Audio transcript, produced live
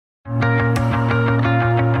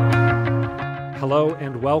Hello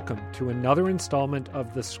and welcome to another installment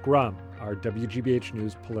of The Scrum, our WGBH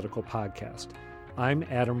News political podcast. I'm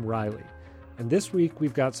Adam Riley, and this week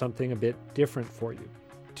we've got something a bit different for you.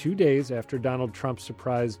 2 days after Donald Trump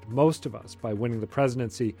surprised most of us by winning the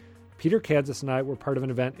presidency, Peter Kadzis and I were part of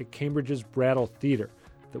an event at Cambridge's Brattle Theater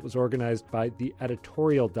that was organized by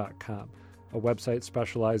theeditorial.com, a website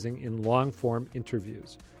specializing in long-form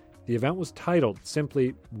interviews. The event was titled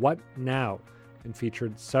simply, What Now?, and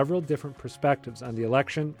featured several different perspectives on the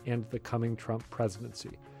election and the coming Trump presidency.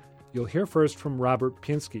 You'll hear first from Robert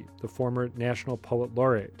Pinsky, the former National Poet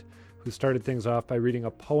Laureate, who started things off by reading a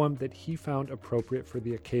poem that he found appropriate for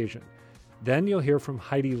the occasion. Then you'll hear from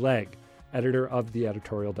Heidi Legg, editor of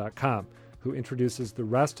theeditorial.com, who introduces the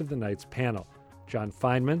rest of the night's panel. John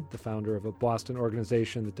Feynman, the founder of a Boston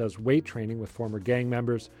organization that does weight training with former gang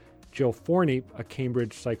members, Jill Forney, a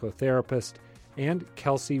Cambridge psychotherapist, and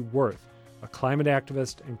Kelsey Worth, a climate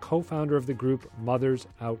activist and co-founder of the group Mothers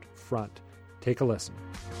Out Front. Take a listen.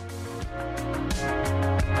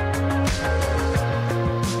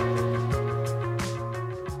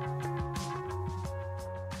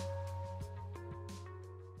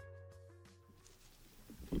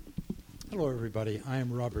 Hello, everybody. I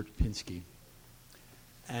am Robert Pinsky,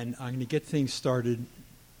 and I'm going to get things started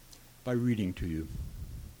by reading to you.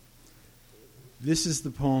 This is the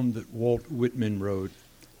poem that Walt Whitman wrote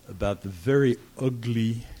about the very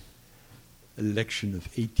ugly election of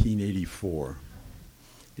 1884.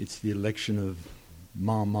 It's the election of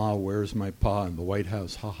Ma Ma, where's my pa, in the White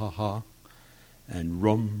House, ha ha ha, and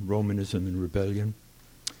Romanism and rebellion.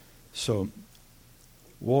 So,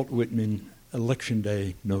 Walt Whitman, Election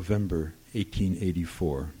Day, November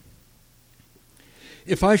 1884.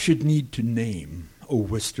 If I should need to name, O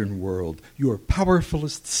Western world, your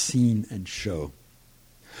powerfulest scene and show,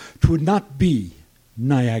 'twould not be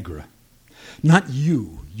Niagara, not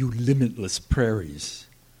you limitless prairies,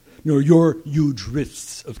 nor your huge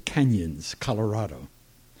rifts of canyons, Colorado,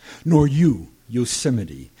 nor you,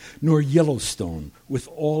 Yosemite, nor Yellowstone with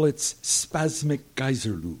all its spasmic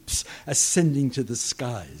geyser loops ascending to the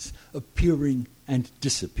skies, appearing and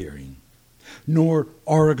disappearing, nor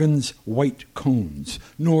Oregon's white cones,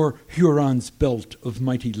 nor Huron's belt of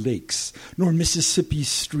mighty lakes, nor Mississippi's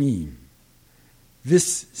stream.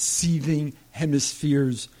 This seething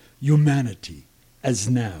hemisphere's humanity, as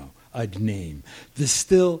now I'd name, the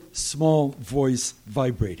still small voice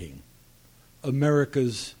vibrating,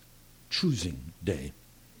 America's choosing day.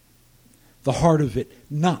 The heart of it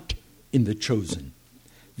not in the chosen,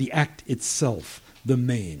 the act itself, the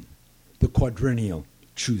main, the quadrennial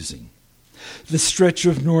choosing. The stretch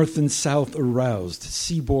of north and south aroused,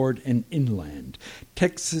 seaboard and inland,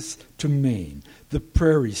 Texas to Maine, the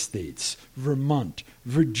prairie states, Vermont,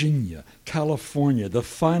 Virginia, California, the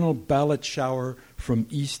final ballot shower from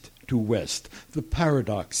east to west, the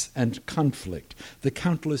paradox and conflict, the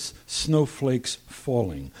countless snowflakes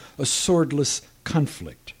falling, a swordless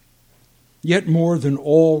conflict. Yet more than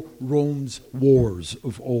all Rome's wars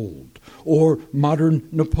of old, or modern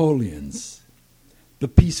Napoleon's, the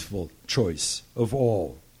peaceful choice of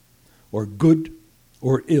all, or good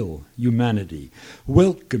or ill humanity,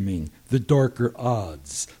 welcoming the darker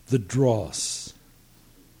odds, the dross.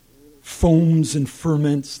 Foams and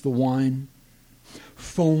ferments the wine,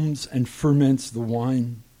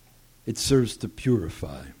 it serves to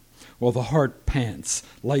purify. While the heart pants,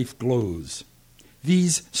 life glows.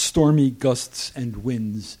 These stormy gusts and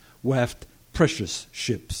winds waft precious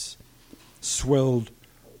ships, swelled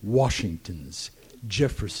Washington's,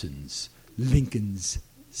 Jefferson's, Lincoln's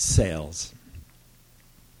sails.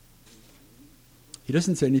 He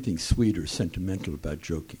doesn't say anything sweet or sentimental about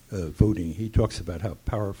voting. He talks about how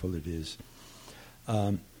powerful it is.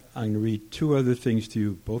 I'm going to read two other things to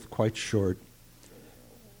you, both quite short.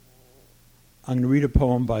 I'm going to read a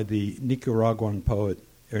poem by the Nicaraguan poet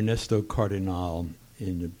Ernesto Cardenal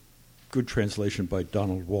in a good translation by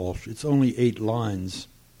Donald Walsh. It's only 8 lines,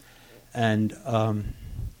 and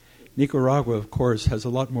Nicaragua, of course, has a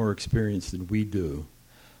lot more experience than we do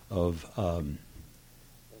of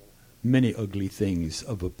many ugly things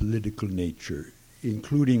of a political nature,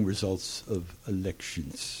 including results of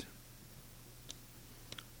elections.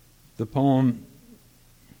 The poem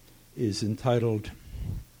is entitled,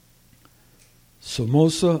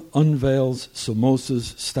 Somoza Unveils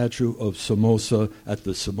Somoza's Statue of Somoza at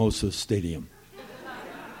the Somoza Stadium.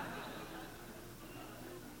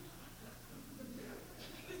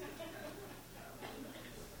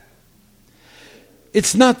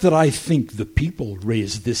 It's not that I think the people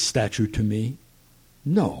raised this statue to me.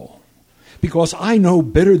 No, because I know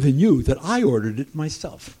better than you that I ordered it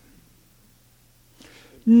myself.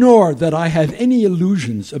 nor that I have any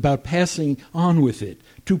illusions about passing on with it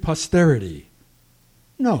to posterity.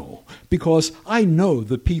 No, because I know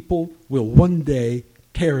the people will one day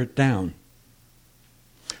tear it down.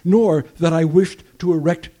 Nor that I wished to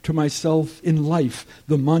erect to myself in life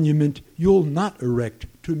the monument you'll not erect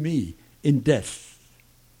to me in death.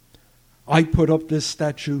 I put up this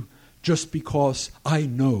statue just because I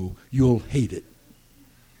know you'll hate it.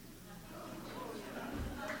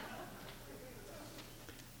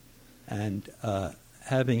 And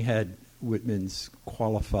having had Whitman's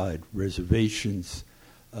qualified reservations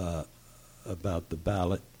about the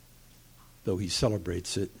ballot, though he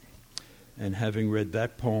celebrates it, and having read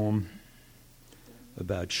that poem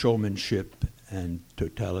about showmanship and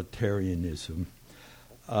totalitarianism,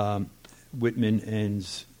 Whitman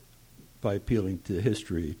ends by appealing to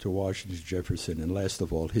history, to Washington, Jefferson, and last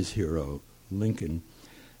of all, his hero, Lincoln.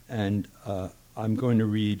 And I'm going to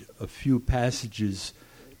read a few passages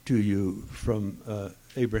to you from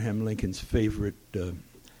Abraham Lincoln's favorite,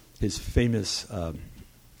 his famous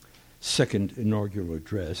second inaugural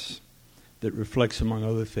address that reflects, among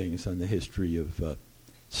other things, on the history of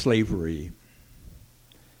slavery.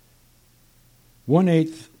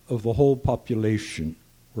 1/8 of the whole population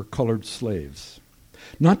were colored slaves,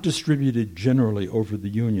 not distributed generally over the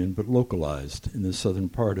Union, but localized in the southern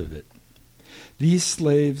part of it. These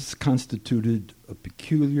slaves constituted a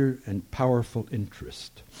peculiar and powerful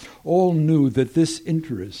interest. All knew that this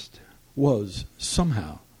interest was,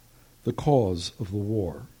 somehow, the cause of the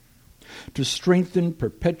war. To strengthen,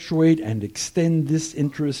 perpetuate, and extend this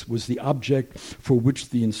interest was the object for which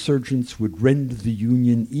the insurgents would rend the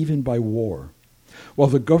Union even by war, while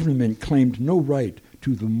the government claimed no right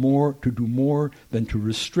to do more than to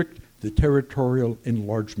restrict the territorial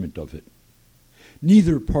enlargement of it.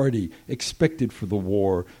 Neither party expected for the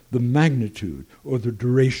war the magnitude or the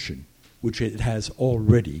duration which it has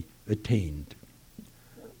already attained.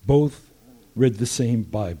 Both read the same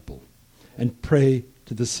Bible and pray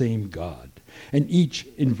to the same God, and each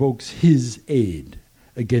invokes his aid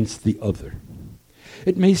against the other.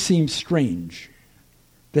 It may seem strange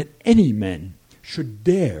that any men should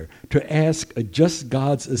dare to ask a just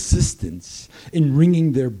God's assistance in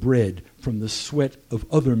wringing their bread from the sweat of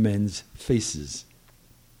other men's faces.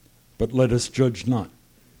 But let us judge not,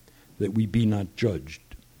 that we be not judged.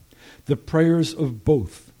 The prayers of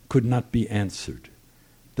both could not be answered.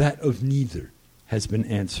 That of neither has been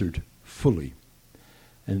answered fully.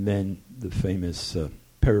 And then the famous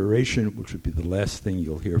peroration, which would be the last thing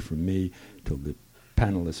you'll hear from me till the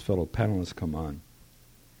fellow panelists come on.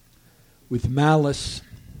 With malice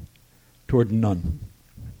toward none,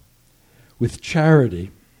 with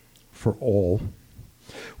charity for all,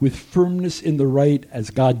 with firmness in the right as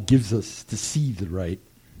God gives us to see the right,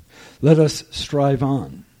 let us strive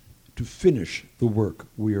on to finish the work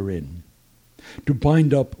we are in, to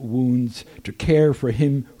bind up wounds, to care for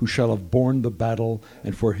him who shall have borne the battle,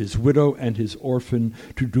 and for his widow and his orphan,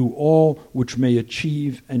 to do all which may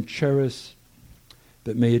achieve and cherish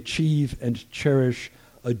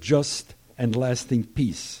a just and lasting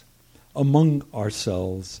peace among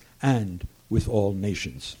ourselves and with all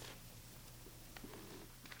nations.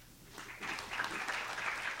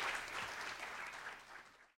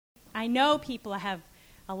 I know people have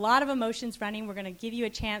a lot of emotions running. We're going to give you a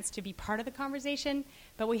chance to be part of the conversation,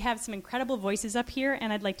 but we have some incredible voices up here,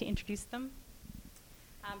 and I'd like to introduce them.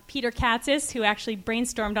 Peter Katzis, who actually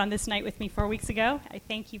brainstormed on this night with me 4 weeks ago. I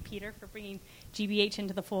thank you, Peter, for bringing GBH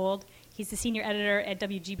into the fold. He's the senior editor at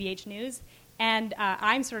WGBH News, and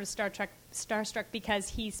I'm sort of starstruck because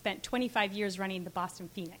he spent 25 years running the Boston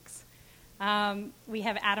Phoenix. We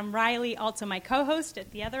have Adam Riley, also my co-host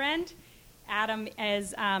at the other end. Adam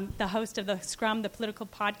is the host of the Scrum, the political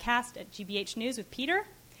podcast at GBH News with Peter.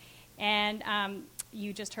 And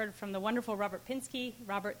you just heard from the wonderful Robert Pinsky.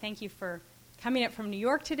 Robert, thank you for coming up from New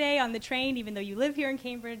York today on the train, even though you live here in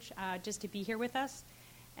Cambridge, just to be here with us,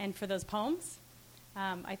 and for those poems.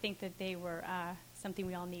 I think that they were something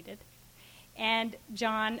we all needed. And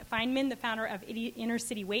John Feynman, the founder of Inner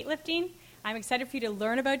City Weightlifting. I'm excited for you to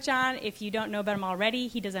learn about John if you don't know about him already.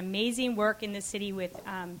 He does amazing work in the city with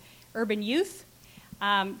urban youth.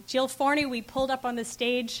 Jill Forney, we pulled up on the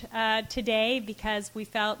stage today because we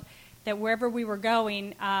felt that wherever we were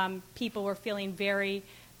going, people were feeling very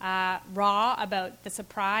raw about the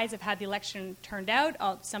surprise of how the election turned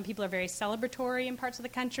out. Some people are very celebratory in parts of the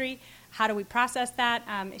country. How do we process that?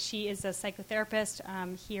 She is a psychotherapist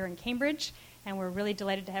here in Cambridge, and we're really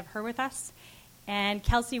delighted to have her with us. And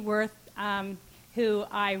Kelsey Worth, who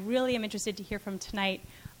I really am interested to hear from tonight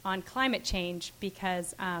on climate change,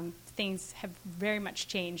 because things have very much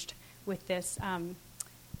changed with this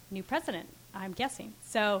new president. I'm guessing.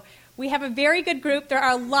 So we have a very good group. There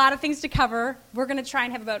are a lot of things to cover. We're going to try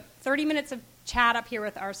and have about 30 minutes of chat up here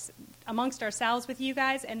with amongst ourselves with you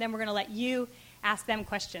guys, and then we're going to let you ask them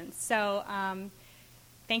questions. So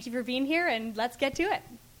thank you for being here, and let's get to it.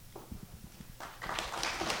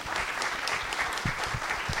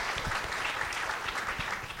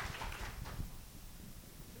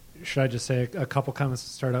 Should I just say a couple comments to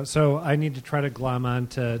start out? So I need to try to glom on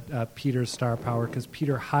to Peter's star power, because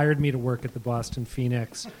Peter hired me to work at the Boston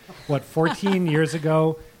Phoenix, 14 years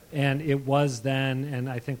ago, and it was then, and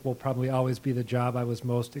I think will probably always be the job I was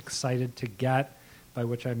most excited to get, by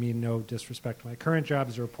which I mean no disrespect to my current job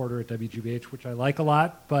as a reporter at WGBH, which I like a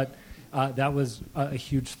lot, but that was a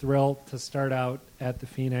huge thrill to start out at the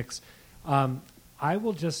Phoenix. I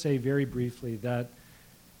will just say very briefly that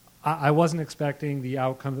I wasn't expecting the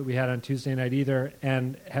outcome that we had on Tuesday night either,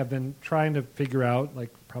 and have been trying to figure out,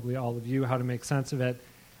 like probably all of you, how to make sense of it.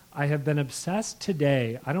 I have been obsessed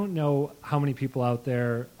today. I don't know how many people out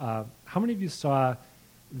there, how many of you saw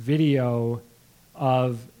video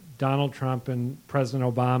of Donald Trump and President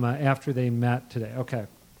Obama after they met today? Okay.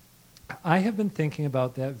 I have been thinking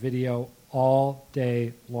about that video all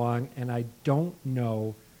day long, and I don't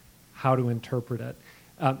know how to interpret it.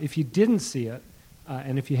 If you didn't see it,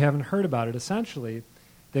 and if you haven't heard about it, essentially,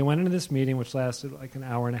 they went into this meeting, which lasted like an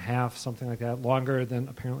hour and a half, something like that, longer than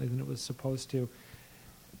apparently than it was supposed to.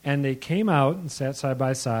 And they came out and sat side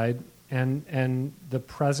by side, and the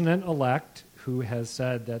president-elect, who has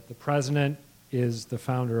said that the president is the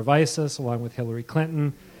founder of ISIS, along with Hillary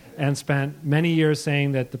Clinton, and spent many years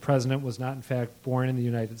saying that the president was not, in fact, born in the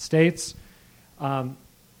United States. In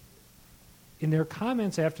their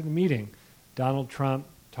comments after the meeting, Donald Trump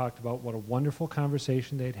talked about what a wonderful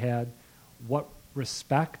conversation they'd had, what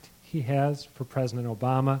respect he has for President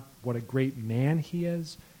Obama, what a great man he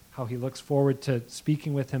is, how he looks forward to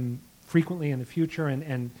speaking with him frequently in the future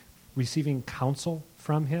and receiving counsel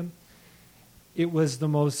from him. It was the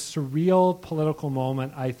most surreal political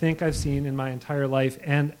moment I think I've seen in my entire life.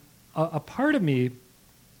 And a part of me,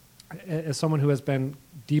 as someone who has been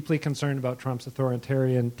deeply concerned about Trump's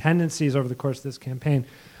authoritarian tendencies over the course of this campaign,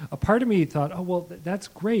 a part of me thought, oh, well, that's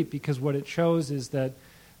great, because what it shows is that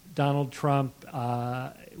Donald Trump,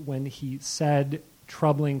 when he said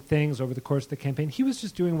troubling things over the course of the campaign, he was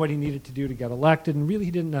just doing what he needed to do to get elected, and really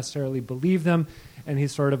he didn't necessarily believe them, and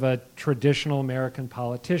he's sort of a traditional American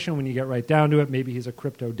politician when you get right down to it. Maybe he's a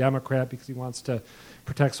crypto-Democrat because he wants to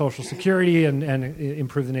protect Social Security and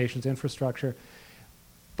improve the nation's infrastructure.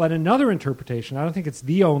 But another interpretation, I don't think it's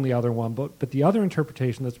the only other one, but the other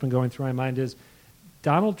interpretation that's been going through my mind is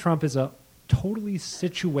Donald Trump is a totally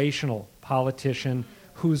situational politician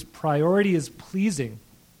whose priority is pleasing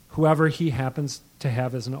whoever he happens to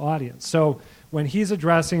have as an audience. So when he's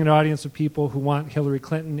addressing an audience of people who want Hillary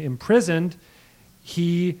Clinton imprisoned,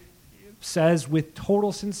 he says with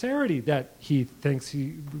total sincerity that he thinks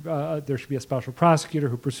there should be a special prosecutor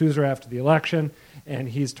who pursues her after the election, and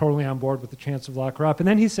he's totally on board with the chance of lock her up. And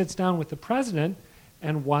then he sits down with the president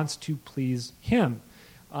and wants to please him.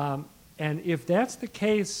 And if that's the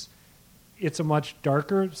case, it's a much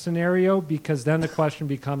darker scenario, because then the question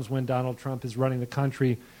becomes, when Donald Trump is running the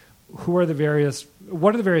country, what are the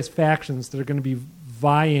various factions that are going to be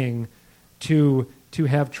vying to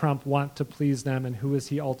have Trump want to please them, and who is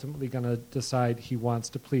he ultimately going to decide he wants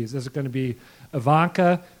to please? Is it going to be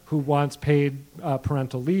Ivanka, who wants paid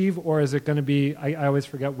parental leave, or is it going to be, I always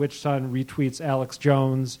forget which son retweets Alex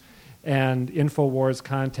Jones and InfoWars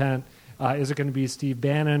content? Is it going to be Steve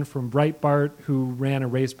Bannon from Breitbart, who ran a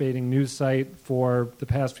race-baiting news site for the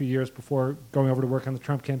past few years before going over to work on the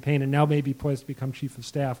Trump campaign and now may be poised to become chief of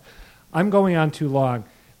staff? I'm going on too long,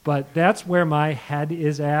 but that's where my head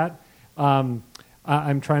is at.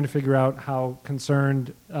 I'm trying to figure out how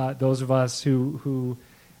concerned those of us who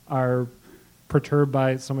are perturbed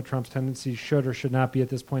by some of Trump's tendencies should or should not be at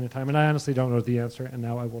this point in time. And I honestly don't know the answer, and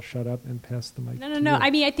now I will shut up and pass the mic to you. No.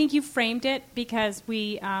 I mean, I think you framed it, because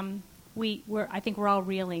I think we're all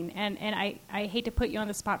reeling. And I hate to put you on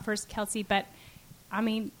the spot first, Kelsey, but, I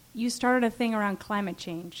mean, you started a thing around climate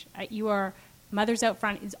change. Mothers Out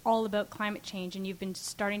Front is all about climate change, and you've been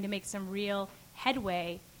starting to make some real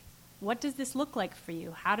headway. What does this look like for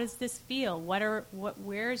you? How does this feel?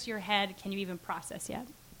 Where's your head? Can you even process yet?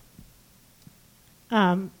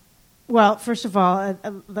 Well, first of all,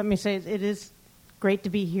 let me say it is great to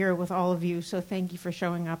be here with all of you. So thank you for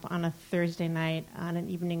showing up on a Thursday night, on an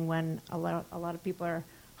evening when a lot of people are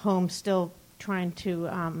home still trying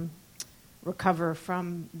to recover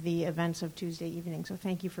from the events of Tuesday evening. So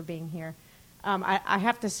thank you for being here. I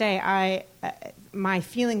have to say, my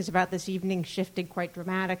feelings about this evening shifted quite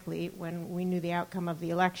dramatically when we knew the outcome of the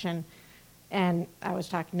election. And I was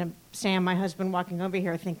talking to Sam, my husband, walking over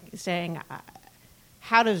here, saying,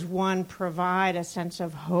 how does one provide a sense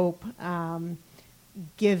of hope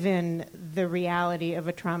given the reality of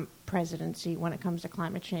a Trump presidency when it comes to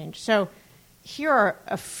climate change? So here are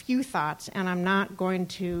a few thoughts, and I'm not going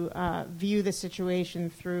to view the situation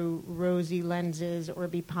through rosy lenses or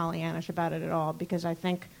be Pollyannish about it at all, because I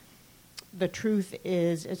think the truth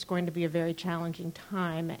is it's going to be a very challenging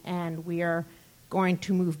time, and we are going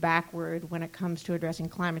to move backward when it comes to addressing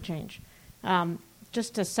climate change.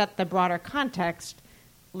 Just to set the broader context,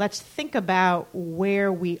 let's think about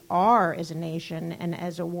where we are as a nation and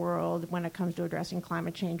as a world when it comes to addressing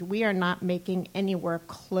climate change. We are not making anywhere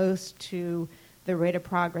close to the rate of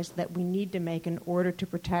progress that we need to make in order to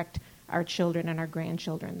protect our children and our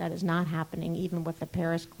grandchildren. That is not happening, even with the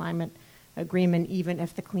Paris Climate Agreement, even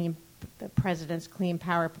if the President's Clean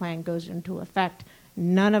Power Plan goes into effect.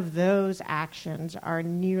 None of those actions are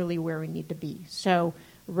nearly where we need to be. So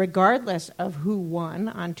regardless of who won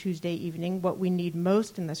on Tuesday evening, what we need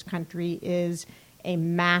most in this country is a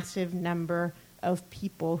massive number of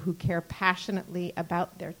people who care passionately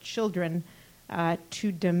about their children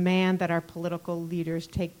to demand that our political leaders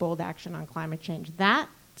take bold action on climate change. That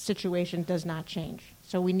situation does not change.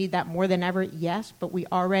 So we need that more than ever, yes, but we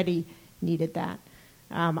already needed that.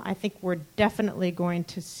 I think we're definitely going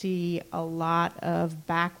to see a lot of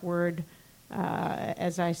backward,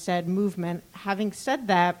 as I said, movement. Having said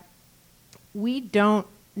that, we don't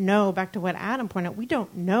know, back to what Adam pointed out, we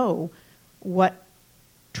don't know what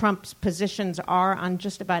Trump's positions are on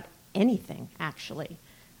just about anything, actually.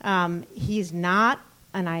 He's not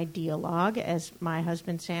an ideologue, as my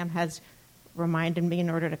husband Sam has reminded me in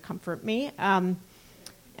order to comfort me,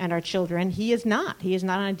 and our children. He is not. He is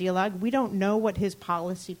not an ideologue. We don't know what his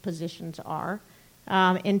policy positions are.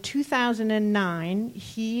 In 2009,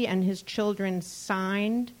 he and his children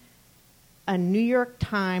signed a New York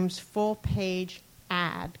Times full-page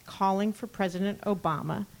ad calling for President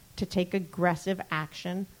Obama to take aggressive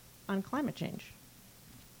action on climate change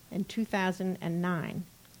in 2009.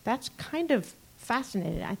 That's kind of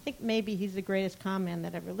fascinating. I think maybe he's the greatest con man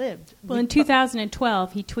that ever lived. Well, in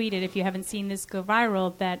 2012, he tweeted, if you haven't seen this go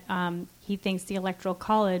viral, that he thinks the Electoral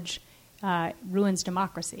College ruins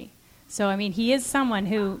democracy. So, I mean, he is someone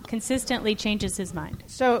who consistently changes his mind.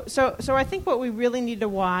 So I think what we really need to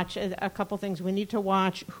watch, a couple things. We need to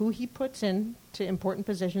watch who he puts in to important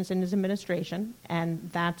positions in his administration, and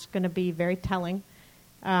that's going to be very telling.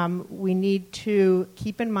 We need to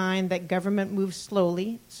keep in mind that government moves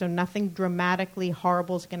slowly, so nothing dramatically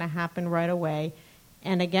horrible is going to happen right away.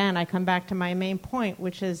 And again, I come back to my main point,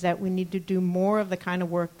 which is that we need to do more of the kind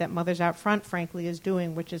of work that Mothers Out Front, frankly, is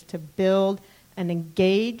doing, which is to build an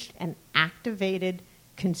engaged and activated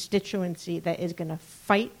constituency that is going to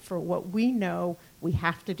fight for what we know we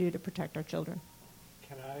have to do to protect our children.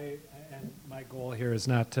 And my goal here is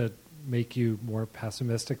not to make you more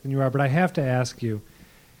pessimistic than you are, but I have to ask you,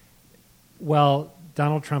 well,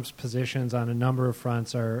 Donald Trump's positions on a number of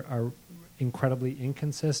fronts are incredibly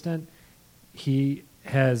inconsistent. He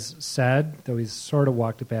has said, though he's sort of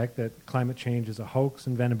walked it back, that climate change is a hoax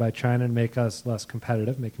invented by China to make us less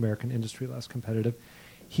competitive, make American industry less competitive.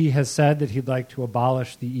 He has said that he'd like to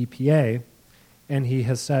abolish the EPA, and he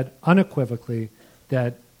has said unequivocally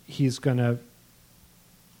that he's going to,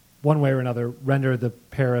 one way or another, render the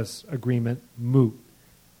Paris Agreement moot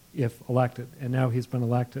if elected. And now he's been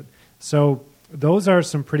elected. So those are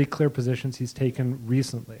some pretty clear positions he's taken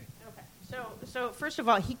recently. So first of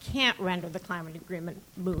all, he can't render the climate agreement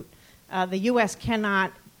moot. The U.S.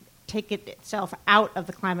 cannot take itself out of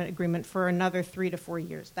the climate agreement for another 3 to 4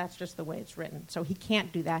 years. That's just the way it's written. So he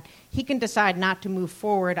can't do that. He can decide not to move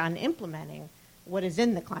forward on implementing what is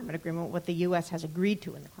in the climate agreement, what the U.S. has agreed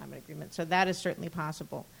to in the climate agreement. So that is certainly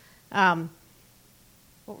possible. What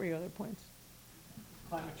were your other points?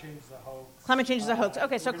 Climate change is a hoax. Climate change is a hoax.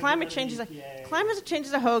 Okay, so climate change is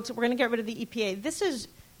a hoax. We're going to get rid of the EPA. This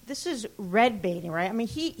is red baiting, right? I mean,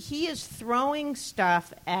 he is throwing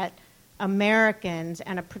stuff at Americans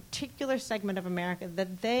and a particular segment of America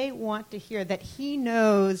that they want to hear, that he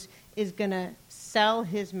knows is going to sell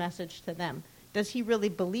his message to them. Does he really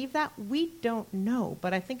believe that? We don't know,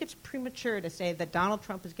 but I think it's premature to say that Donald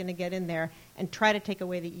Trump is going to get in there and try to take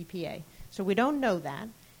away the EPA. So we don't know that.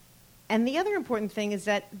 And the other important thing is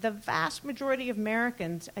that the vast majority of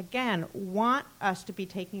Americans, again, want us to be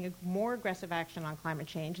taking a more aggressive action on climate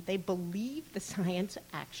change. They believe the science,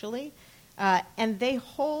 actually, and they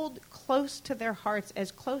hold close to their hearts,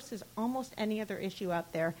 as close as almost any other issue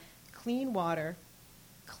out there, clean water,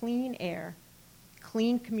 clean air,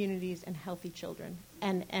 clean communities and healthy children.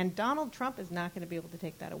 And Donald Trump is not going to be able to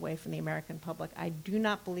take that away from the American public. I do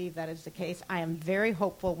not believe that is the case. I am very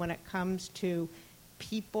hopeful when it comes to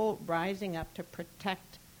people rising up to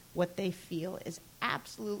protect what they feel is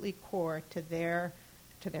absolutely core to their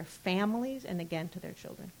families and, again, to their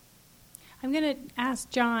children. I'm going to ask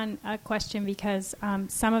John a question because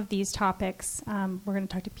some of these topics, we're going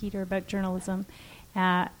to talk to Peter about journalism,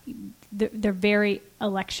 they're very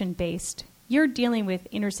election-based. You're dealing with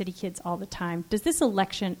inner-city kids all the time. Does this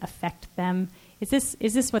election affect them? Is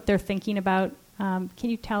this what they're thinking about? Can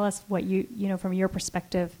you tell us what you know from your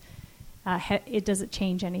perspective, does it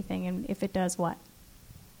change anything? And if it does, what?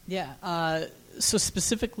 Yeah. So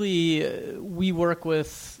specifically, we work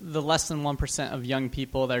with the less than 1% of young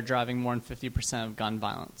people that are driving more than 50% of gun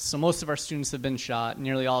violence. So most of our students have been shot.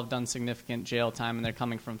 Nearly all have done significant jail time, and they're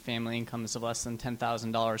coming from family incomes of less than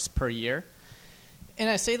 $10,000 per year. And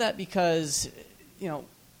I say that because,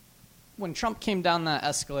 when Trump came down that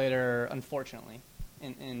escalator, unfortunately,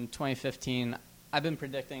 in 2015, I've been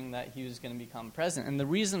predicting that he was going to become president. And the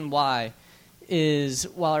reason why is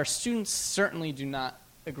while our students certainly do not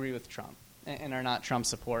agree with Trump and are not Trump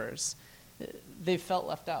supporters, they felt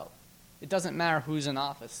left out. It doesn't matter who's in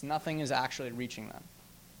office. Nothing is actually reaching them.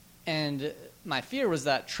 And my fear was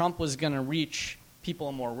that Trump was going to reach people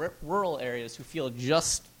in more rural areas who feel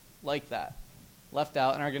just like that, left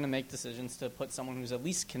out, and are going to make decisions to put someone who's at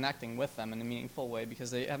least connecting with them in a meaningful way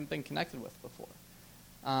because they haven't been connected with before.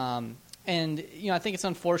 And I think it's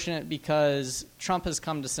unfortunate because Trump has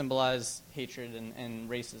come to symbolize hatred and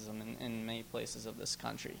racism in many places of this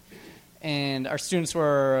country. And our students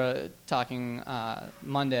were talking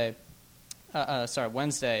Wednesday,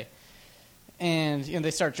 and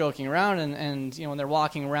they start joking around, and when they're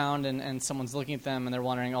walking around and someone's looking at them and they're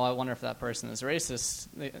wondering, I wonder if that person is racist,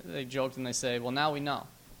 they joked and they say, well, now we know.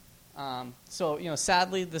 So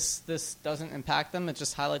sadly, this doesn't impact them. It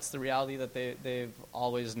just highlights the reality that they've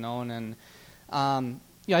always known. And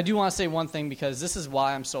I do want to say one thing because this is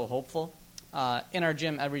why I'm so hopeful. In our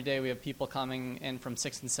gym every day, we have people coming in from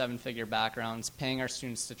 6- and 7-figure backgrounds, paying our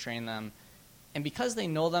students to train them. And because they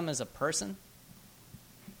know them as a person,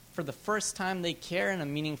 for the first time, they care in a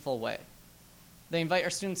meaningful way. They invite our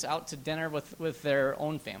students out to dinner with their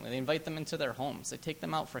own family. They invite them into their homes. They take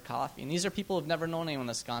them out for coffee. And these are people who've never known anyone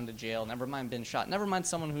that's gone to jail, never mind been shot, never mind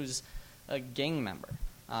someone who's a gang member.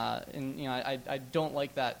 I don't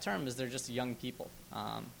like that term because they're just young people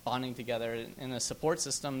bonding together in a support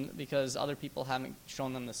system because other people haven't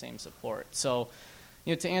shown them the same support. So,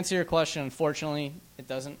 to answer your question, unfortunately, it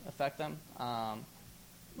doesn't affect them.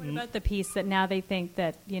 What about the piece that now they think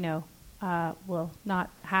that, not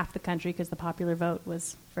half the country because the popular vote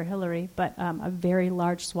was for Hillary, but a very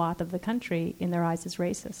large swath of the country in their eyes is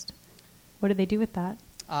racist? What do they do with that?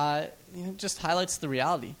 It just highlights the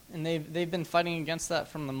reality. And they've been fighting against that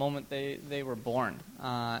from the moment they were born.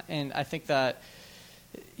 And I think that,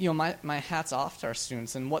 my hat's off to our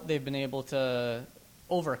students and what they've been able to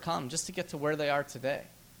overcome just to get to where they are today.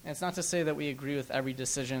 And it's not to say that we agree with every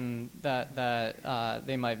decision that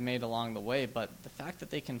they might have made along the way, but the fact that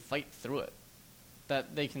they can fight through it,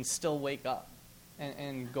 that they can still wake up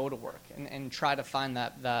and go to work and try to find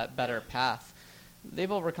that better path,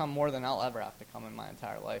 they've overcome more than I'll ever have to come in my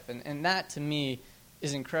entire life. And that, to me,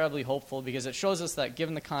 is incredibly hopeful because it shows us that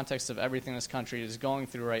given the context of everything this country is going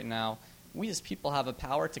through right now, we as people have a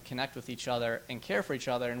power to connect with each other and care for each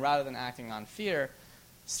other, and rather than acting on fear,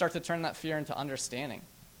 start to turn that fear into understanding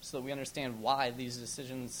so that we understand why these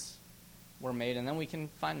decisions were made, and then we can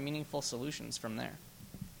find meaningful solutions from there.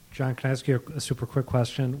 John, can I ask you a super quick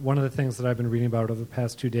question? One of the things that I've been reading about over the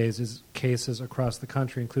past 2 days is cases across the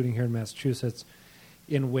country, including here in Massachusetts,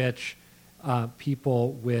 in which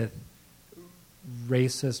people with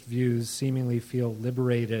racist views seemingly feel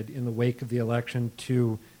liberated in the wake of the election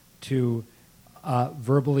to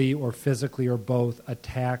verbally or physically or both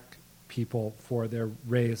attack people for their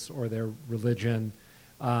race or their religion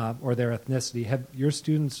or their ethnicity. Have your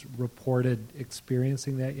students reported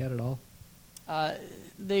experiencing that yet at all?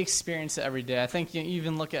 They experience it every day. I think you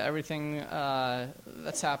even look at everything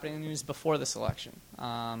that's happening in the news before this election.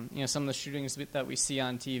 Some of the shootings that we see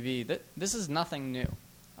on TV, this is nothing new,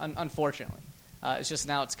 unfortunately. It's just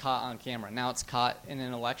now it's caught on camera. Now it's caught in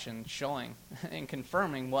an election showing and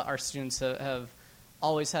confirming what our students have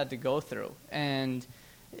always had to go through. And,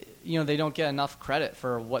 they don't get enough credit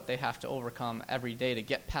for what they have to overcome every day to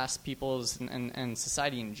get past people's and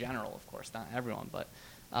society in general, of course, not everyone,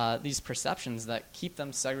 but these perceptions that keep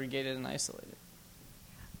them segregated and isolated.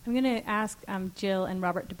 I'm going to ask Jill and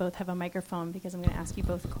Robert to both have a microphone because I'm going to ask you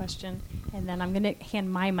both a question, and then I'm going to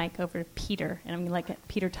hand my mic over to Peter, and I'm going to let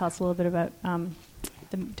Peter tell us a little bit about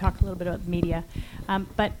talk a little bit about the media.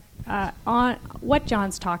 But on what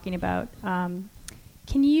John's talking about,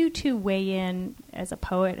 can you two weigh in as a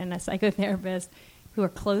poet and a psychotherapist who are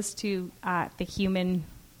close to the human,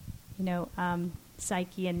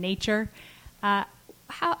 psyche and nature?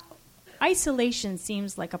 How isolation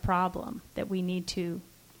seems like a problem that we need to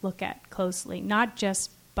look at closely, not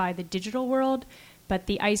just by the digital world, but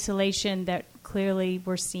the isolation that clearly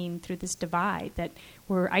we're seeing through this divide, that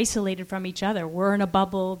we're isolated from each other. We're in a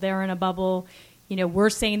bubble, they're in a bubble. We're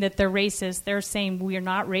saying that they're racist. They're saying we're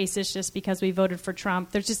not racist just because we voted for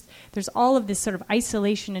Trump. There's all of this sort of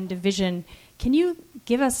isolation and division. Can you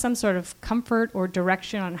give us some sort of comfort or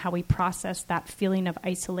direction on how we process that feeling of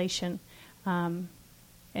isolation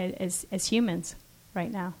as humans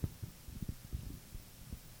right now?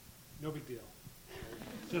 No big deal.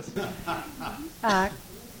 Just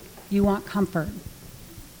you want comfort.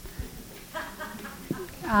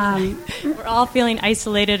 We're all feeling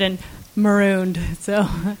isolated and marooned. So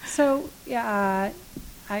yeah,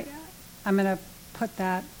 I'm going to put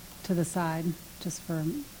that to the side just for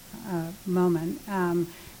a moment.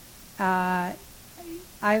 I've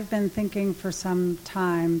been thinking for some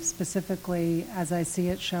time, specifically as I see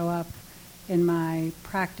it show up in my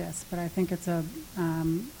practice, but I think it's a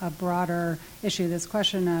broader issue, this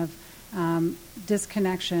question of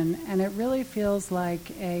disconnection, and it really feels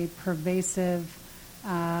like a pervasive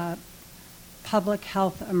public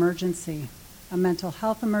health emergency, a mental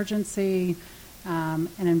health emergency, an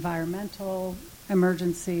environmental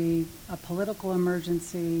emergency, a political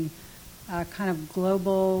emergency, a kind of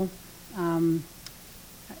global, and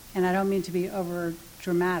I don't mean to be over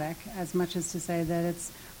dramatic as much as to say that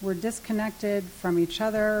we're disconnected from each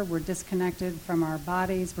other, we're disconnected from our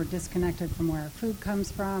bodies, we're disconnected from where our food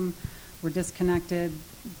comes from, we're disconnected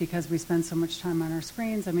because we spend so much time on our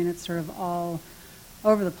screens. I mean, it's sort of all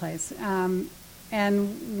over the place. And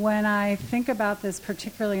when I think about this,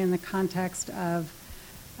 particularly in the context of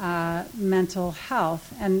mental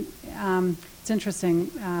health, and it's interesting,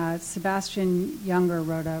 Sebastian Junger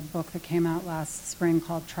wrote a book that came out last spring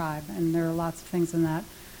called Tribe, and there are lots of things in that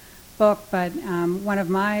book, but one of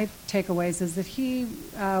my takeaways is that he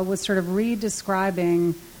was sort of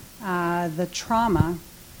re-describing the trauma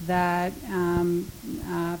that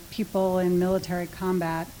people in military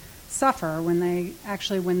combat suffer when they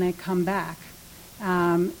come back,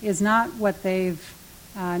 is not what they've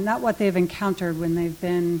encountered when they've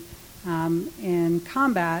been in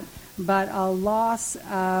combat, but a loss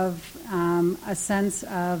of a sense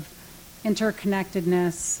of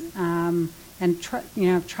interconnectedness, and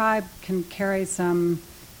tribe can carry some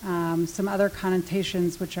other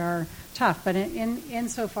connotations which are tough. But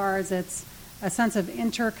insofar as it's a sense of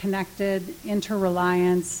interconnected,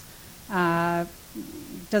 interreliance,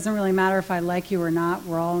 doesn't really matter if I like you or not,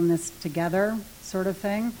 we're all in this together sort of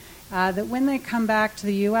thing, that when they come back to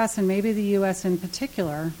the U.S., and maybe the U.S. in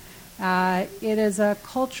particular, it is a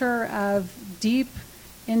culture of deep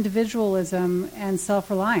individualism and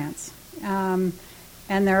self-reliance. And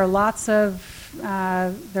there are lots of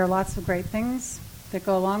great things that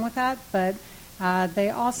go along with that, but they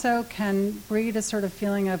also can breed a sort of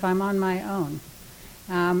feeling of I'm on my own,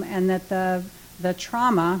 and that the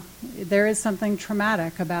trauma, there is something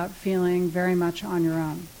traumatic about feeling very much on your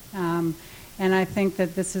own. And I think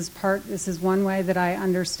that this is one way that I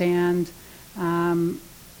understand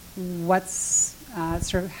what's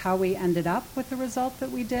sort of how we ended up with the result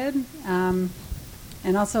that we did.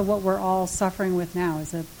 And also what we're all suffering with now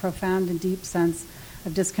is a profound and deep sense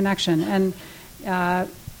of disconnection. And I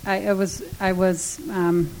was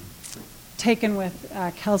taken with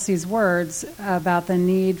Kelsey's words about the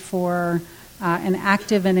need for an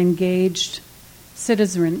active and engaged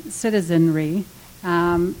citizenry,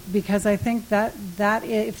 because I think that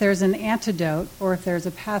if there's an antidote or if there's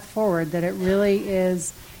a path forward, that it really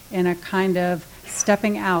is in a kind of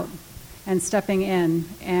stepping out and stepping in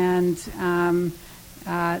and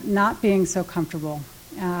not being so comfortable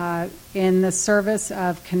in the service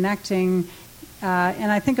of connecting.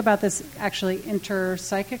 And I think about this actually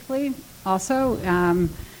interpsychically also,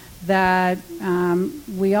 that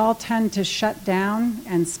we all tend to shut down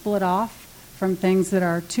and split off from things that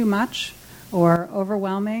are too much or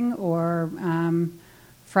overwhelming or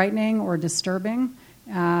frightening or disturbing,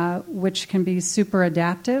 which can be super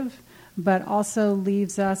adaptive, but also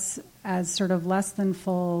leaves us as sort of less than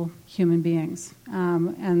full human beings,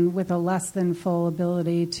 and with a less than full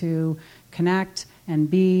ability to connect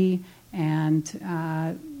and be and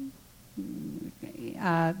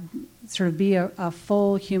sort of be a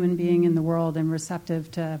full human being in the world and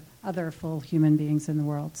receptive to other full human beings in the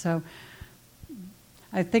world. So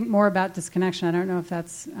I think more about disconnection. I don't know if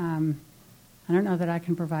that's I don't know that I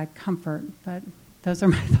can provide comfort, but those are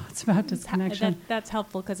my thoughts about disconnection. That's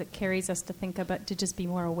helpful because it carries us to think about, to just be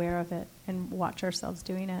more aware of it and watch ourselves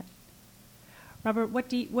doing it. Robert, what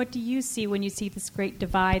do you see when you see this great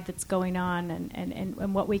divide that's going on,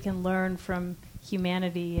 and what we can learn from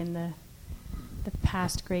humanity and the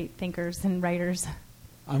past great thinkers and writers?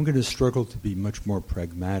 I'm going to struggle to be much more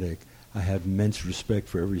pragmatic. I have immense respect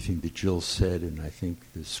for everything that Jill said, and I think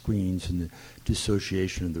the screens and the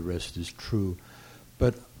dissociation and the rest is true.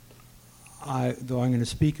 But though I'm going to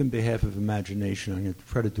speak on behalf of imagination, I'm going to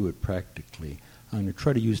try to do it practically. I'm going to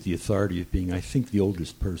try to use the authority of being, I think, the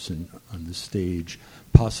oldest person on the stage,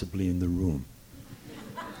 possibly in the room.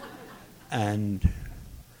 And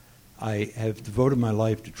I have devoted my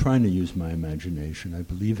life to trying to use my imagination. I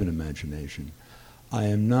believe in imagination. I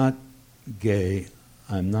am not gay.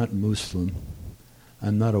 I'm not Muslim.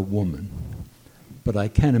 I'm not a woman. But I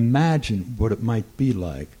can imagine what it might be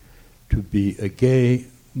like to be a gay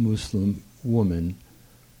Muslim woman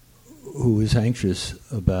who is anxious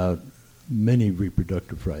about many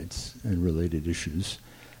reproductive rights and related issues,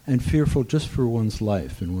 and fearful just for one's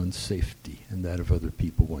life and one's safety and that of other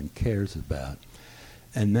people one cares about.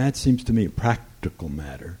 And that seems to me a practical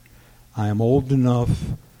matter. I am old enough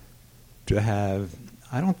to have,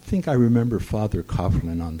 I don't think I remember Father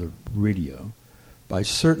Coughlin on the radio, but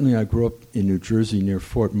I grew up in New Jersey near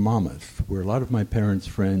Fort Monmouth, where a lot of my parents'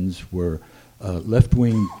 friends were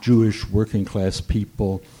left-wing Jewish working-class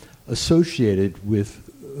people associated with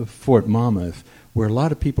Fort Monmouth, where a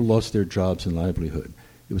lot of people lost their jobs and livelihood.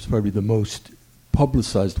 It was probably the most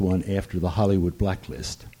publicized one after the Hollywood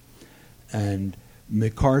blacklist. And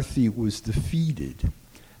McCarthy was defeated,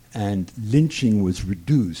 and lynching was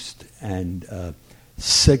reduced, and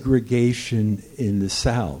segregation in the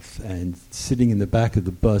South, and sitting in the back of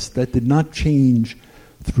the bus. That did not change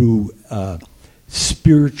through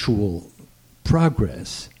spiritual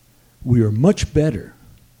progress. We are much better.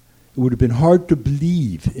 It would have been hard to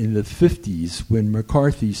believe in the 50s, when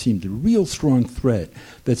McCarthy seemed a real strong threat,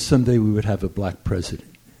 that someday we would have a black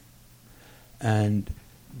president. And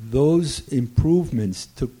those improvements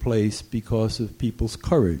took place because of people's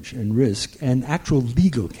courage and risk and actual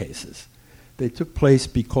legal cases. They took place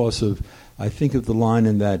because of, I think of the line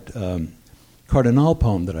in that Cardinal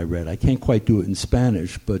poem that I read. I can't quite do it in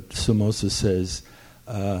Spanish, but Somoza says,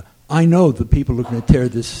 I know the people are going to tear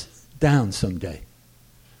this down someday.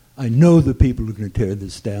 I know the people are going to tear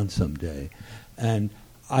this down someday. And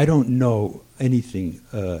I don't know anything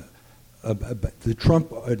about the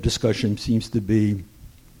Trump discussion. Seems to be,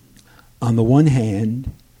 on the one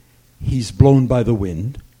hand, he's blown by the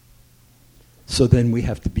wind, so then we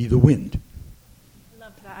have to be the wind. I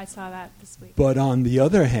love that. I saw that this week. But on the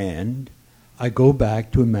other hand, I go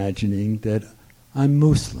back to imagining that I'm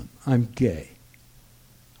Muslim, I'm gay,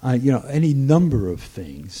 any number of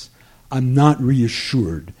things. I'm not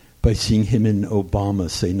reassured by seeing him and Obama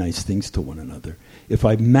say nice things to one another. If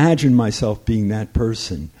I imagine myself being that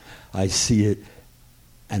person, I see it,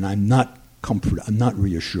 and I'm not comforted. I'm not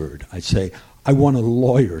reassured. I say, I want a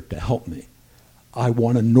lawyer to help me. I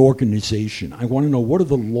want an organization. I want to know, what are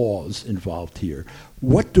the laws involved here?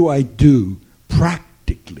 What do I do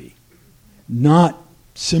practically? Not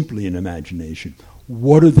simply in imagination.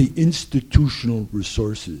 What are the institutional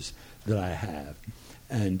resources that I have?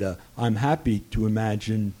 And I'm happy to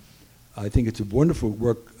imagine. I think it's a wonderful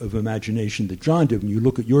work of imagination that John did. When you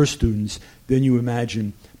look at your students, then you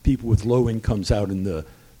imagine people with low incomes out in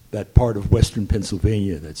that part of western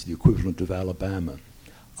Pennsylvania that's the equivalent of Alabama.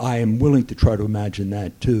 I am willing to try to imagine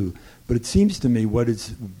that too. But it seems to me what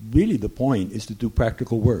is really the point is to do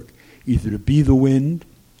practical work, either to be the wind,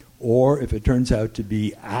 or if it turns out to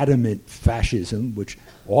be adamant fascism, which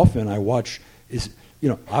often I watch is,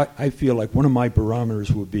 I feel like one of my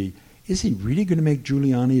barometers would be, is he really going to make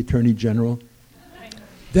Giuliani Attorney General?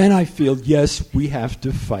 Then I feel, yes, we have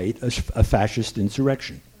to fight a fascist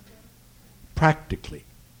insurrection, practically,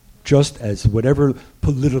 just as whatever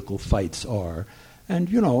political fights are. And,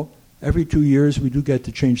 every 2 years we do get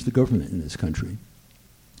to change the government in this country.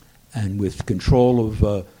 And with control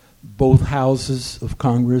of both houses of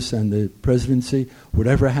Congress and the presidency,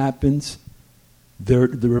 whatever happens, the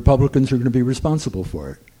Republicans are going to be responsible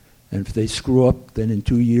for it. And if they screw up, then in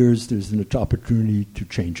 2 years there's an opportunity to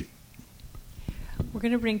change it. We're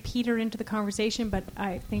going to bring Peter into the conversation, but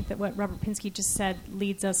I think that what Robert Pinsky just said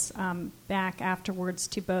leads us back afterwards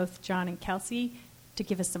to both John and Kelsey to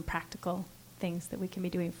give us some practical things that we can be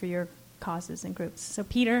doing for your causes and groups. So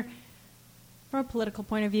Peter, from a political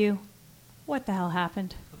point of view, what the hell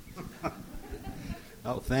happened?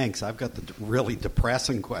 Oh, thanks. I've got the really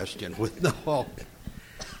depressing question with no hope.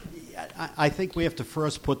 I think we have to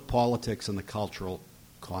first put politics in the cultural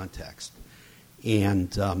context.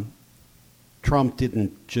 And Trump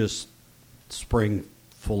didn't just spring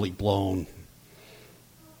fully blown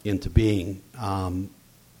into being.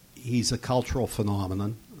 He's a cultural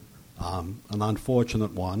phenomenon, an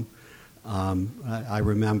unfortunate one. I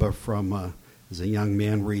remember from as a young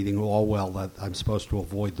man reading Orwell that I'm supposed to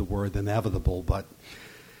avoid the word inevitable, but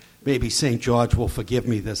maybe St. George will forgive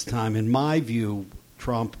me this time. In my view,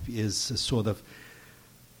 Trump is a sort of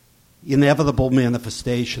inevitable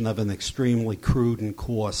manifestation of an extremely crude and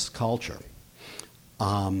coarse culture.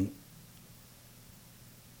 And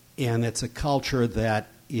it's a culture that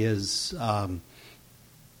is,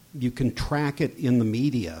 you can track it in the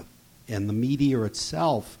media, and the media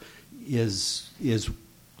itself is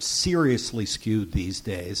seriously skewed these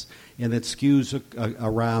days, and it skews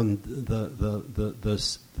around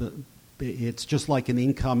it's just like an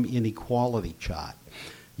income inequality chart.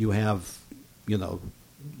 You have,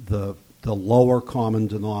 the lower common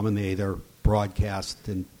denominator broadcast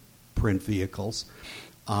and print vehicles.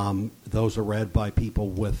 Those are read by people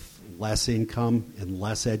with less income and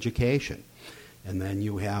less education. And then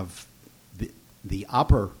you have the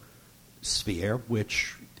upper sphere,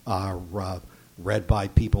 which are read by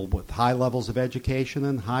people with high levels of education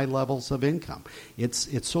and high levels of income.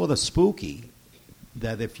 It's sort of spooky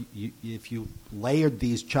that if you layered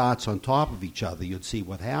these charts on top of each other, you'd see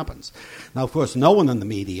what happens. Now, of course, no one in the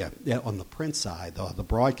media, on the print side or the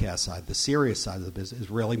broadcast side, the serious side of the business, is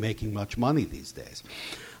really making much money these days.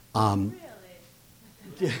 Well,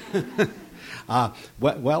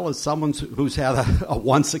 as someone who's had a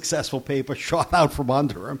one successful paper shot out from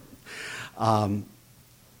under him,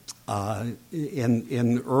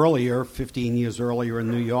 in earlier, 15 years earlier in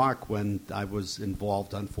New York, when I was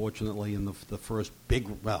involved, unfortunately, in the first big,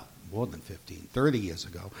 well, more than 15, 30 years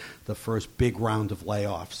ago, the first big round of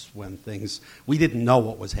layoffs when we didn't know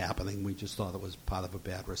what was happening. We just thought it was part of a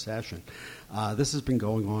bad recession. This has been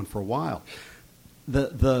going on for a while.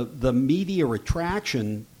 The media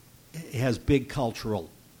attraction has big cultural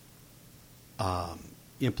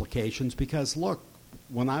implications because, look,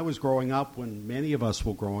 when I was growing up, when many of us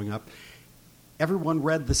were growing up, everyone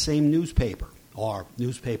read the same newspaper or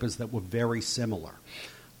newspapers that were very similar.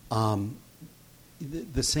 The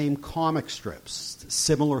same comic strips,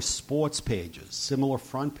 similar sports pages, similar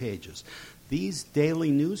front pages. These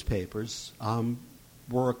daily newspapers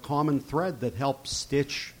were a common thread that helped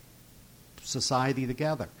stitch society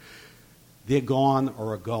together. They're gone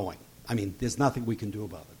or are going. I mean, there's nothing we can do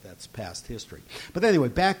about it. That's past history. But anyway,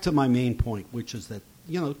 back to my main point, which is that,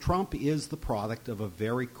 Trump is the product of a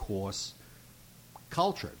very coarse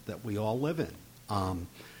culture that we all live in.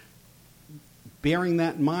 Bearing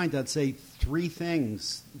that in mind, I'd say three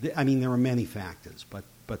things. I mean, there are many factors, but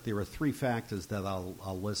there are three factors that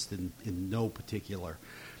I'll list in no particular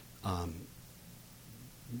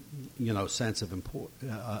sense of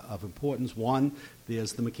importance. One,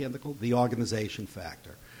 there's the organization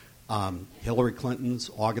factor. Hillary Clinton's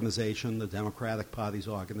organization, the Democratic Party's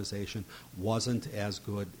organization, wasn't as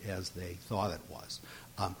good as they thought it was.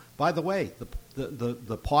 By the way,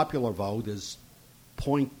 the popular vote is a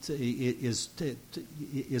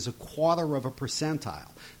 1/4 of a percentile.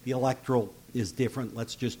 The electoral is different.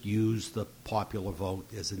 Let's just use the popular vote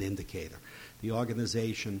as an indicator. The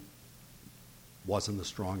organization wasn't as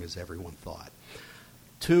strong as everyone thought.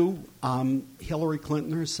 Two, Hillary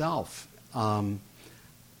Clinton herself.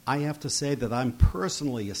 I have to say that I'm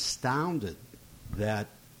personally astounded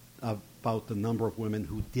about the number of women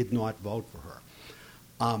who did not vote for her.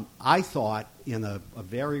 I thought, in a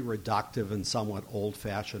very reductive and somewhat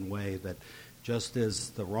old-fashioned way, that just as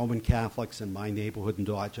the Roman Catholics in my neighborhood in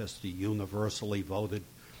Dorchester universally voted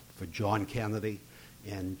for John Kennedy,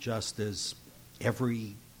 and just as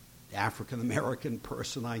every African-American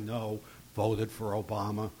person I know voted for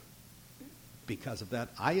Obama because of that,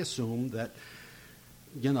 I assumed that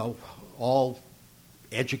all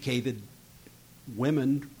educated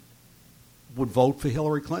women would vote for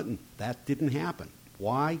Hillary Clinton. That didn't happen.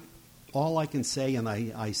 Why? All I can say, and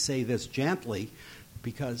I say this gently,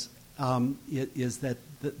 because it is that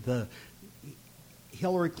the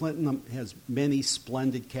Hillary Clinton has many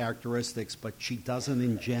splendid characteristics, but she doesn't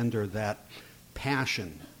engender that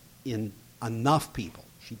passion in enough people.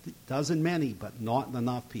 She does in many, but not in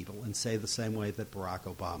enough people, and say the same way that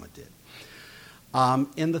Barack Obama did.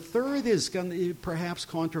 And the third is going to perhaps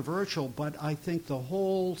controversial, but I think the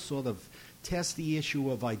whole sort of testy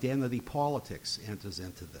issue of identity politics enters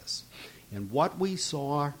into this. And what we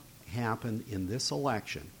saw happen in this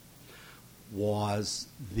election was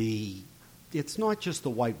it's not just the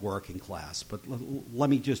white working class, but let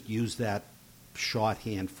me just use that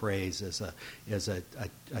shorthand phrase as a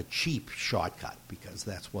cheap shortcut, because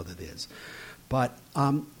that's what it is. But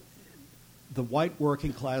the white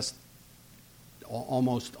working class,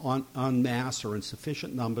 almost en masse or in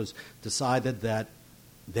sufficient numbers, decided that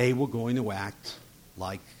they were going to act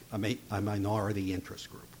like a minority interest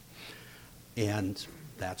group. And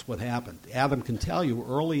that's what happened. Adam can tell you,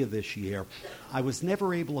 earlier this year, I was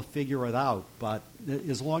never able to figure it out, but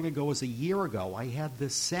as long ago as a year ago, I had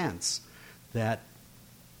this sense that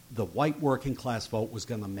the white working class vote was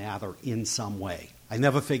going to matter in some way. I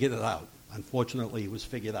never figured it out. Unfortunately, it was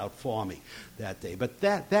figured out for me that day. But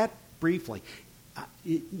that briefly,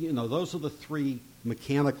 those are the three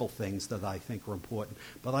mechanical things that I think are important.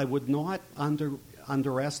 But I would not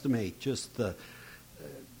underestimate just the.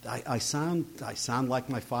 I sound like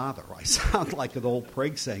my father. I sound like an old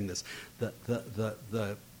prig saying this.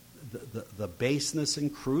 The baseness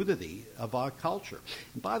and crudity of our culture.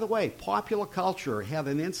 And by the way, popular culture had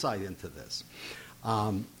an insight into this.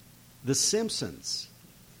 The Simpsons,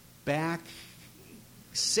 back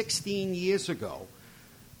 16 years ago,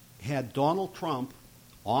 had Donald Trump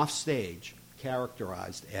off stage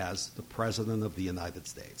characterized as the President of the United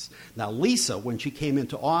States. Now, Lisa, when she came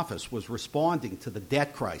into office, was responding to the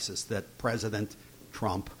debt crisis that President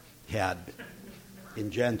Trump had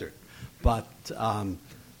engendered. But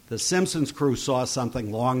the Simpsons crew saw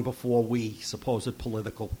something long before we supposed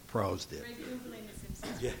political pros did.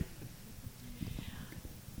 Yeah.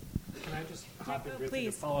 Can I just hop in briefly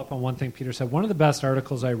please. to follow up on one thing Peter said? One of the best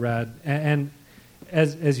articles I read, and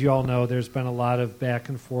as you all know, there's been a lot of back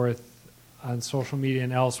and forth on social media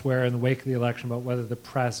and elsewhere in the wake of the election about whether the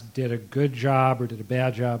press did a good job or did a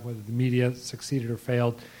bad job, whether the media succeeded or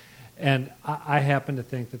failed. And I happen to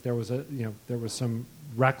think that there was some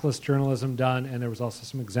reckless journalism done, and there was also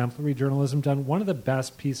some exemplary journalism done. One of the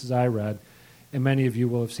best pieces I read, and many of you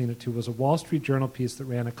will have seen it too, was a Wall Street Journal piece that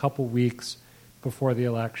ran a couple weeks before the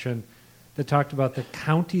election that talked about the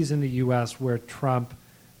counties in the U.S. where Trump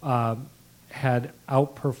had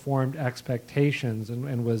outperformed expectations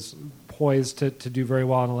and was poised to do very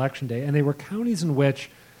well on Election Day. And they were counties in which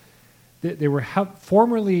they were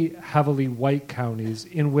formerly heavily white counties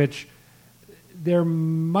in which there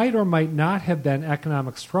might or might not have been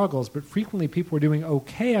economic struggles, but frequently people were doing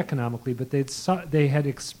okay economically, but they had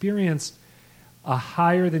experienced a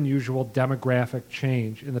higher than usual demographic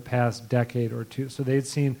change in the past decade or two. So they'd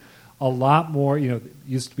seen a lot more, it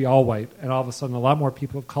used to be all white, and all of a sudden a lot more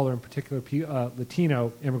people of color, in particular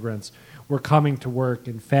Latino immigrants, were coming to work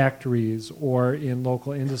in factories or in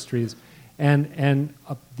local industries. And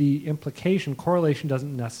the correlation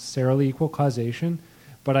doesn't necessarily equal causation,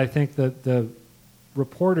 but I think that the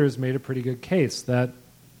reporters made a pretty good case that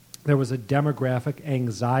there was a demographic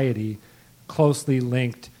anxiety closely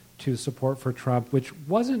linked to support for Trump, which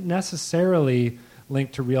wasn't necessarily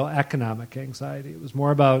linked to real economic anxiety. It was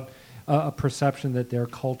more about a perception that their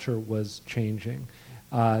culture was changing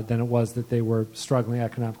than it was that they were struggling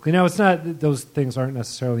economically. Now, it's not; those things aren't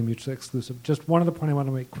necessarily mutually exclusive. Just one other point I want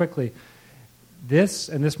to make quickly. This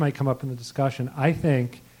might come up in the discussion, I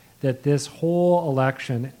think that this whole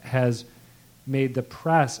election has made the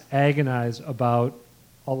press agonize about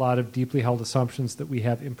a lot of deeply held assumptions that we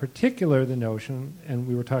have, in particular the notion, and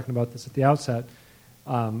we were talking about this at the outset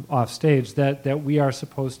off stage, that we are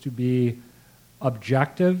supposed to be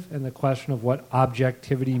objective in the question of what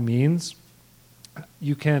objectivity means.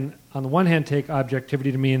 You can, on the one hand, take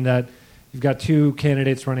objectivity to mean that you've got two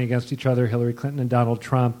candidates running against each other, Hillary Clinton and Donald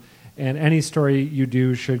Trump, and any story you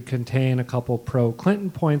do should contain a couple pro-Clinton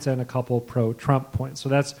points and a couple pro-Trump points. So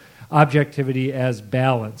that's objectivity as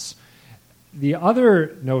balance. The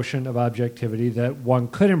other notion of objectivity that one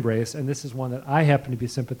could embrace, and this is one that I happen to be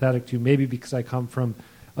sympathetic to, maybe because I come from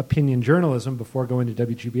opinion journalism before going to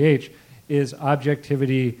WGBH, is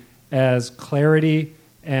objectivity as clarity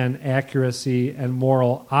and accuracy and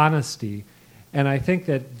moral honesty. And I think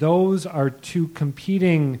that those are two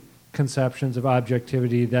competing conceptions of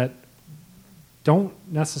objectivity that don't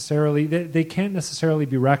necessarily, they can't necessarily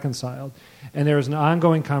be reconciled. And there is an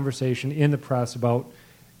ongoing conversation in the press about,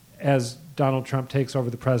 as Donald Trump takes over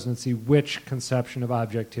the presidency, which conception of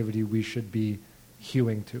objectivity we should be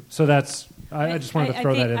hewing to. So that's, I just wanted to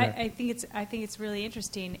throw that in there. I think it's really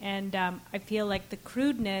interesting, and I feel like the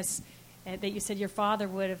crudeness that you said your father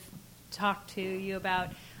would have talked to you about,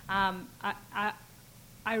 I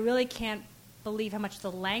really can't believe how much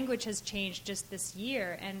the language has changed just this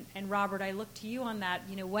year. And Robert, I look to you on that.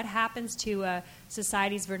 What happens to a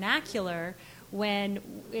society's vernacular when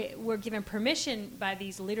we're given permission by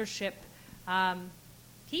these leadership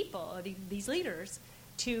people, these leaders,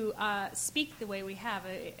 to speak the way we have.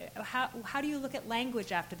 How do you look at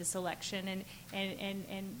language after this election,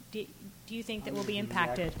 and do you think that we'll be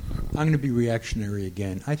impacted? I'm going to be reactionary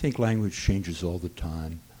again. I think language changes all the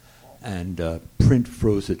time, and print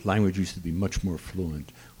froze it. Language used to be much more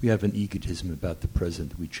fluent. We have an egotism about the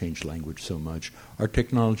present. We change language so much. Our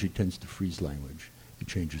technology tends to freeze language. It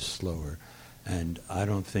changes slower. And I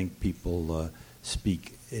don't think people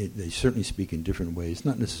speak. They certainly speak in different ways,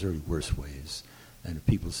 not necessarily worse ways. And if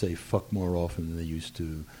people say fuck more often than they used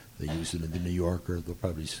to, they use it in the New Yorker. They'll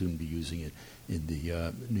probably soon be using it in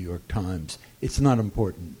the New York Times. It's not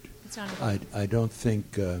important. It's not important. I don't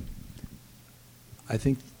think. I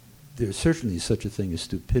think there's certainly such a thing as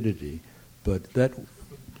stupidity, but that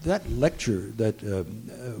lecture, that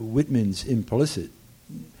Whitman's implicit.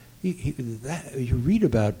 You read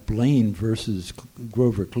about Blaine versus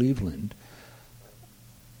Grover Cleveland.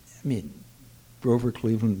 I mean, Grover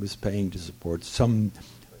Cleveland was paying to support some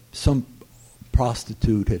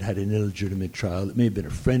prostitute had an illegitimate child. It may have been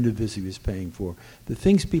a friend of his he was paying for. The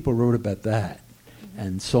things people wrote about that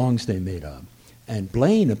and songs they made up. And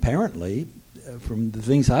Blaine, apparently, from the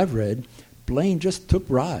things I've read, Blaine just took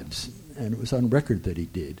bribes, and it was on record that he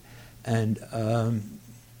did. And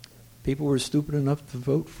people were stupid enough to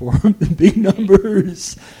vote for him in big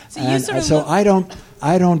numbers. I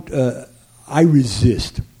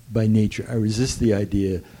resist by nature. I resist the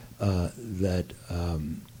idea that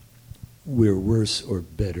we're worse or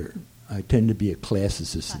better. I tend to be a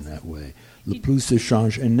classicist in that way. Le plus ça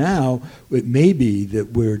change. And now it may be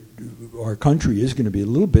that our country is going to be a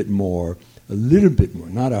little bit more,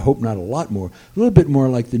 I hope not a lot more, a little bit more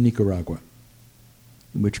like the Nicaragua,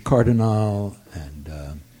 in which Cardinal and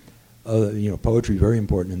poetry very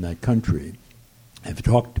important in that country. I've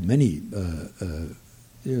talked to many.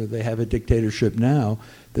 They have a dictatorship now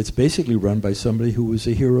that's basically run by somebody who was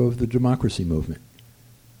a hero of the democracy movement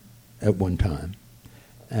at one time,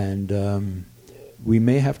 and we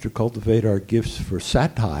may have to cultivate our gifts for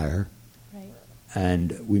satire, right.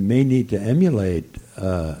 And we may need to emulate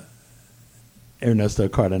Ernesto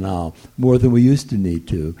Cardenal more than we used to need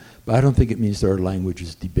to. But I don't think it means that our language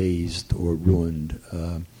is debased or ruined.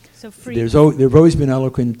 There's always been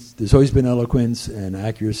eloquence. There's always been eloquence and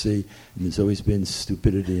accuracy, and there's always been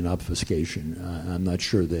stupidity and obfuscation. I'm not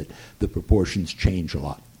sure that the proportions change a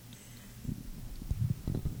lot.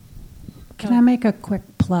 Can I make a quick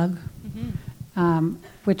plug?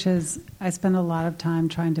 Which is, I spend a lot of time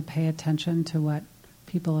trying to pay attention to what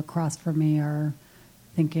people across from me are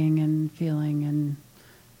thinking and feeling and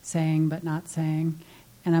saying but not saying.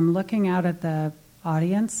 And I'm looking out at the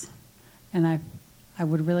audience, and I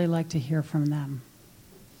would really like to hear from them.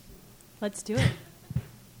 Let's do it.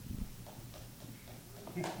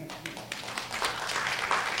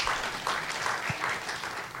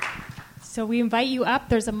 So we invite you up.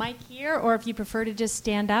 There's a mic here, or if you prefer to just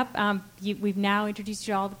stand up. We've now introduced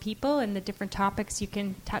you to all the people and the different topics you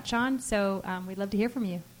can touch on. So we'd love to hear from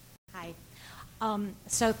you. Hi.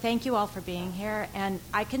 So thank you all for being here. And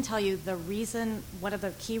I can tell you one of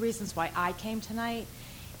the key reasons why I came tonight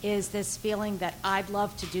is this feeling that I'd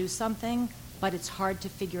love to do something, but it's hard to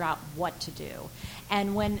figure out what to do.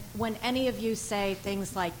 And when any of you say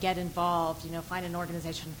things like get involved, find an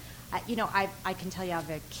organization, I can tell you I have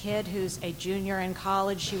a kid who's a junior in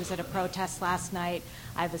college. She was at a protest last night.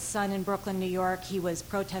 I have a son in Brooklyn, New York. He was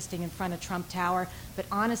protesting in front of Trump Tower. But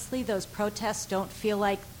honestly, those protests don't feel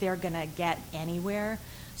like they're going to get anywhere.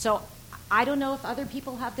 So I don't know if other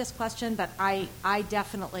people have this question, but I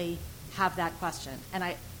definitely have that question. And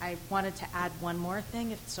I wanted to add one more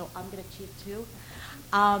thing, so I'm going to cheat too.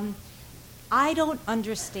 I don't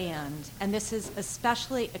understand, and this is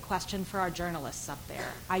especially a question for our journalists up there,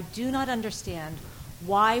 I do not understand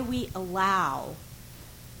why we allow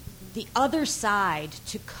the other side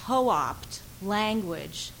to co-opt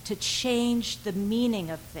language to change the meaning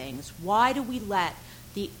of things. Why do we let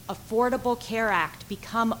the Affordable Care Act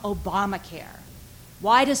become Obamacare?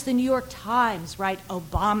 Why does the New York Times write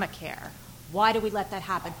Obamacare? Why do we let that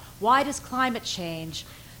happen? Why does climate change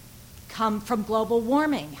come from global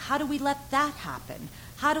warming? How do we let that happen?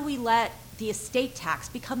 How do we let the estate tax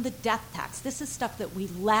become the death tax? This is stuff that we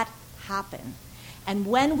let happen. And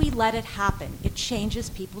when we let it happen, it changes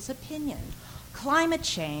people's opinion. Climate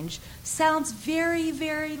change sounds very,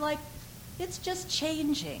 very like it's just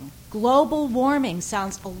changing. Global warming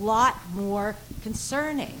sounds a lot more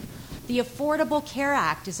concerning. The Affordable Care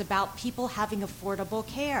Act is about people having affordable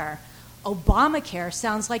care. Obamacare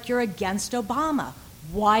sounds like you're against Obama.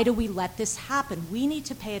 Why do we let this happen? We need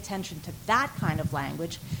to pay attention to that kind of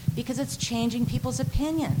language because it's changing people's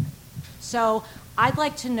opinion. So I'd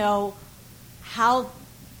like to know how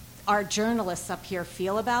our journalists up here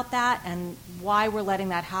feel about that and why we're letting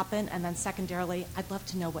that happen. And then secondarily, I'd love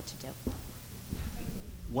to know what to do.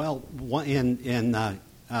 Well,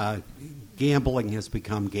 gambling has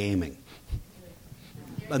become gaming.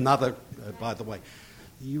 Another, by the way,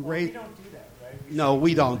 we don't do that, right? No,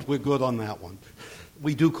 we don't. We're good on that one.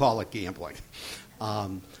 We do call it gambling,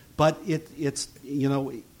 but it's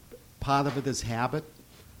part of it is habit.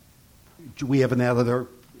 We have an editor,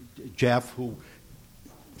 Jeff, who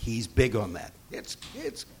he's big on that. It's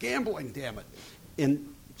gambling, damn it, and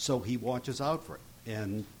so he watches out for it.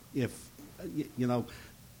 And if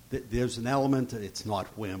there's an element, it's not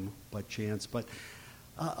whim but chance. But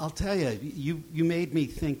I'll tell you, you made me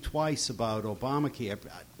think twice about Obamacare.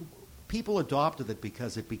 People adopted it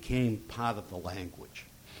because it became part of the language.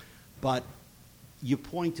 But your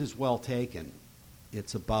point is well taken.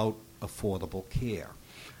 It's about affordable care.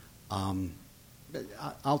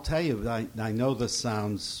 I'll tell you, I know this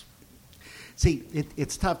sounds... See,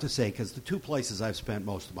 it's tough to say because the two places I've spent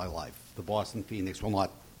most of my life, the Boston Phoenix, well,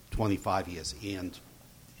 not 25 years, and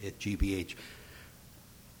at GBH,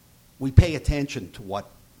 we pay attention to what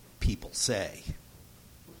people say.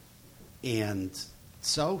 And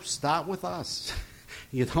so start with us.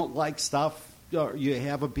 You don't like stuff, or you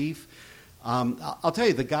have a beef. I'll tell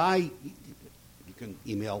you, the guy, you can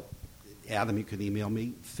email Adam, you can email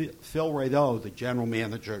me, Phil Rado, the general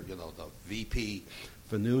manager, the VP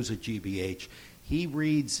for news at GBH, he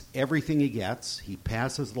reads everything he gets. He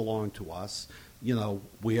passes it along to us.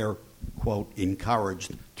 We're, quote,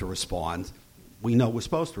 encouraged to respond. We know we're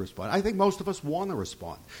supposed to respond. I think most of us want to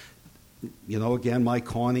respond. Again, my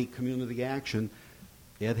Kearney community action,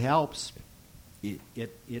 it helps.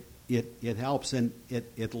 It helps, and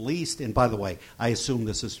it at least, and by the way, I assume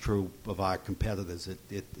this is true of our competitors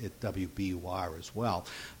at WBUR as well.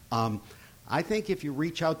 I think if you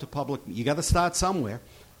reach out to public, you got to start somewhere.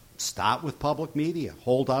 Start with public media.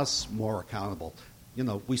 Hold us more accountable.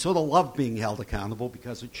 We sort of love being held accountable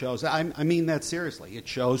because it shows, I mean that seriously, it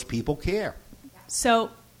shows people care.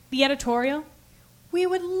 So, the editorial, we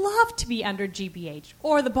would love to be under GBH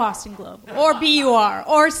or the Boston Globe or BUR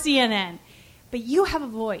or CNN, but you have a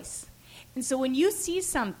voice. And so when you see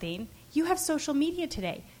something, you have social media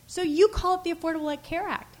today. So you call it the Affordable Care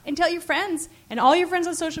Act and tell your friends and all your friends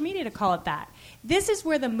on social media to call it that. This is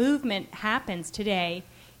where the movement happens today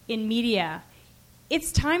in media.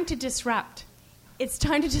 It's time to disrupt. It's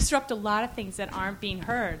time to disrupt a lot of things that aren't being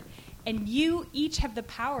heard. And you each have the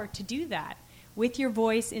power to do that with your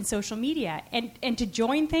voice in social media. And to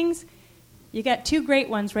join things, you got two great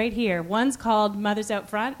ones right here. One's called Mothers Out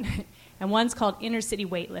Front, and one's called Inner City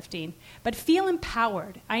Weightlifting. But feel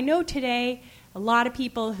empowered. I know today a lot of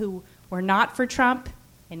people who were not for Trump,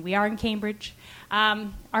 and we are in Cambridge,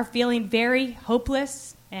 are feeling very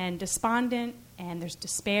hopeless and despondent, and there's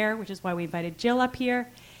despair, which is why we invited Jill up here.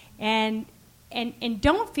 And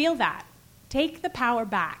don't feel that. Take the power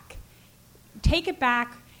back. Take it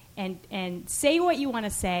back and say what you want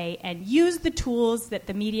to say and use the tools that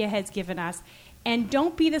the media has given us. And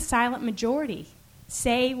don't be the silent majority.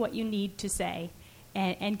 Say what you need to say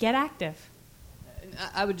and get active.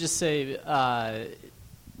 I would just say, at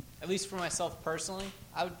least for myself personally,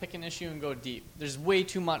 I would pick an issue and go deep. There's way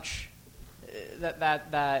too much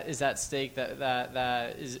that is at stake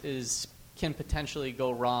that can potentially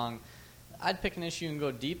go wrong. I'd pick an issue and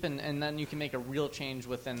go deep, and then you can make a real change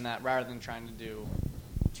within that rather than trying to do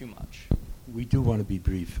too much. We do want to be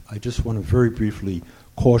brief. I just want to very briefly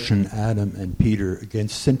caution Adam and Peter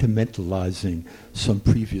against sentimentalizing some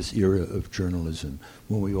previous era of journalism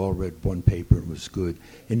when we all read one paper and was good.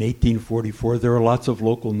 In 1844, there were lots of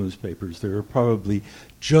local newspapers. There were probably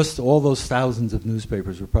just all those thousands of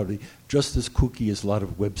newspapers were probably just as kooky as a lot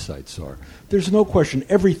of websites are. There's no question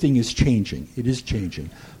everything is changing. It is changing.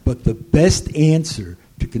 But the best answer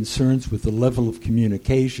to concerns with the level of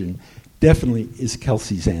communication definitely is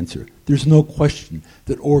Kelsey's answer. There's no question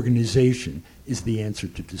that organization is the answer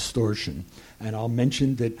to distortion. And I'll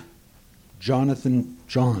mention that John and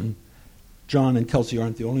Kelsey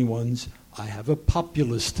aren't the only ones. I have a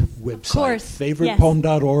populist website,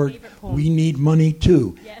 favoritepoem.org. Favorite poem. We need money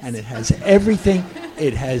too. Yes. And it has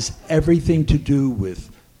everything to do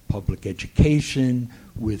with public education,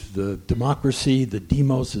 with the democracy. The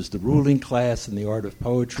demos is the ruling class and the art of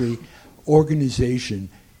poetry. Organization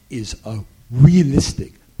is a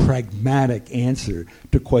realistic, pragmatic answer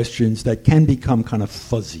to questions that can become kind of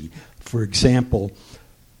fuzzy. For example,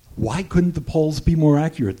 why couldn't the polls be more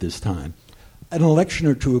accurate this time? An election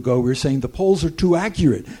or two ago, we were saying the polls are too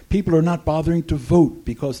accurate. People are not bothering to vote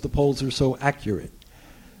because the polls are so accurate.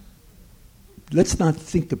 Let's not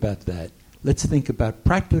think about that. Let's think about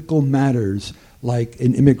practical matters like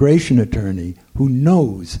an immigration attorney who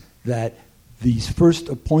knows that these first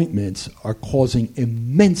appointments are causing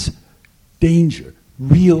immense danger,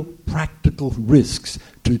 real practical risks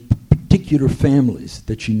to particular families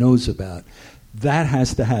that she knows about, that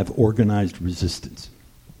has to have organized resistance.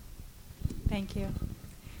 Thank you.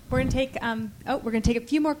 We're going to take a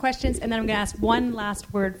few more questions, and then I'm going to ask one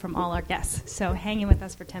last word from all our guests. So hang in with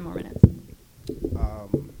us for 10 more minutes.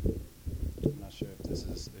 I'm not sure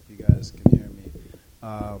if you guys can hear me.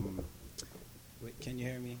 Wait, can you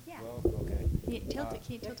hear me? Yeah. Well, okay. Can you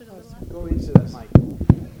tilt it a little left? Go into that mic.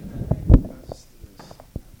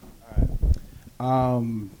 All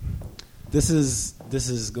right. This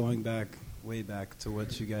is going way back to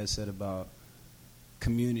what you guys said about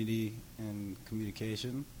community and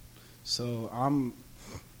communication. So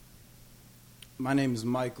my name is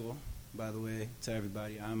Michael, by the way, to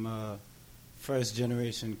everybody. I'm a first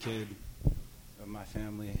generation kid of my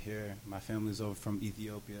family here. My family's over from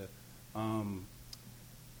Ethiopia.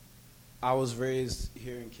 I was raised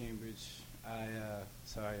here in Cambridge.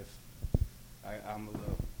 Sorry if I'm a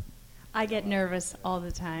little... I get nervous all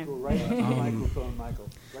the time. Go right into the microphone, Michael.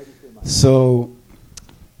 Right into the microphone. So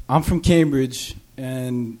I'm from Cambridge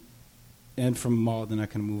and from Malden. I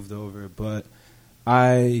kind of moved over, but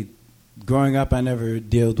growing up, I never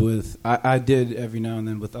dealt with. I did every now and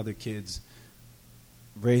then with other kids,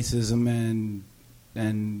 racism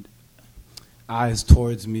and eyes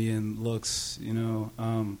towards me and looks,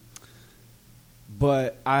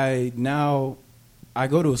 but I go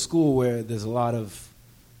to a school where there's a lot of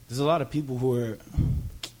people who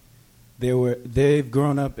they've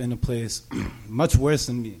grown up in a place much worse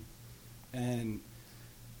than me, and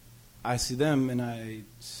I see them and I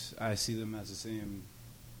see them as the same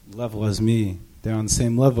level as me. They're on the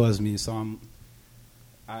same level as me, so I'm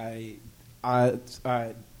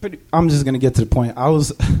just gonna get to the point. I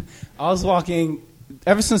was walking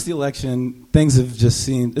ever since the election. Things have just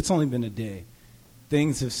seemed. It's only been a day.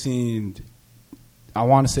 Things have seemed, I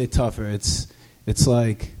want to say, tougher. It's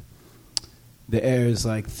like the air is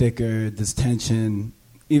like thicker. There's tension.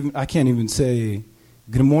 Even I can't even say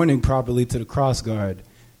good morning properly to the cross guard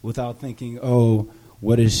without thinking, oh,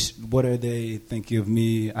 what are they thinking of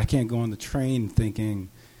me? I can't go on the train thinking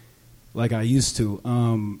like I used to.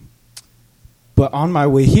 But on my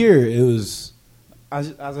way here, it was,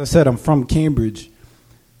 as I said, I'm from Cambridge,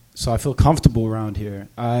 so I feel comfortable around here.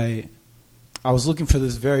 I was looking for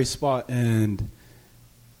this very spot, and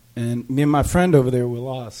me and my friend over there were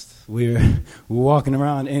lost. We were walking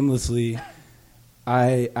around aimlessly.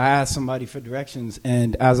 I asked somebody for directions,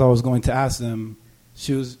 and as I was going to ask them,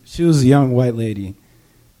 she was a young white lady.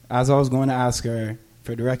 As I was going to ask her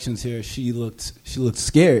for directions here, she looked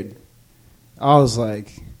scared. I was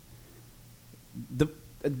like,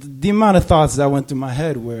 the amount of thoughts that went through my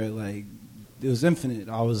head were like, it was infinite.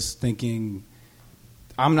 I was thinking,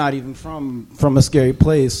 I'm not even from a scary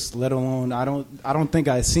place, let alone I don't think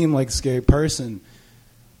I seem like a scary person.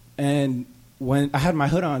 And when I had my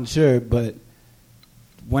hood on, sure, but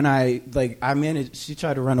when I managed, she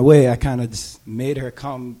tried to run away. I kind of just made her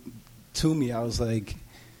come to me. I was like,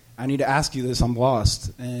 I need to ask you this. I'm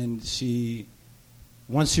lost. And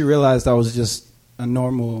once she realized I was just a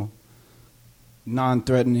normal,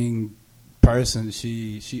 non-threatening person,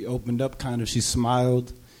 she opened up kind of. She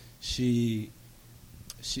smiled. It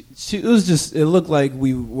was just, it looked like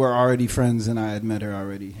we were already friends and I had met her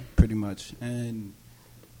already, pretty much. And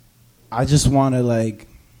I just want to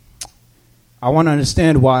I want to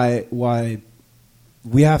understand why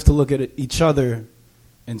we have to look at each other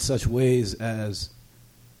in such ways as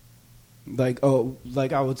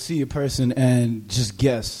I would see a person and just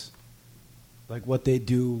guess like what they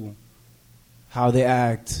do, how they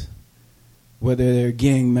act, whether they're a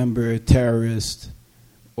gang member, a terrorist,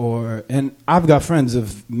 and I've got friends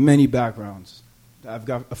of many backgrounds. I've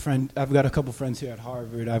got a couple friends here at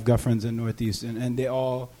Harvard. I've got friends in Northeastern, and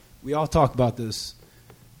we all talk about this,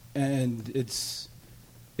 and it's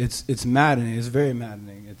maddening. It's very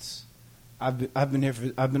maddening. I've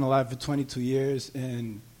been alive for 22 years,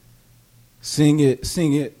 and seeing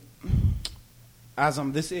it as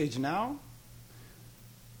I'm this age now,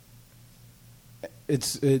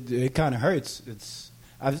 it kind of hurts.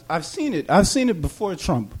 I've seen it. I've seen it before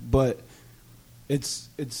Trump, but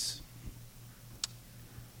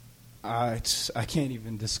I can't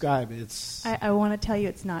even describe it. I want to tell you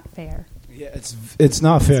it's not fair. Yeah, it's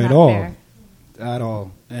not fair at all. At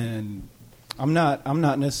all. And I'm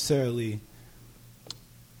not necessarily,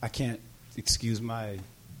 I can't excuse my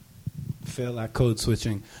fail at code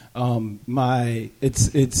switching. I'm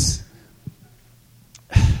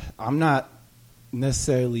not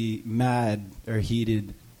necessarily mad or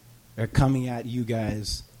heated are coming at you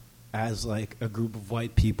guys as like a group of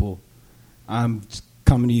white people. I'm just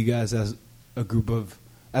coming to you guys as a group of,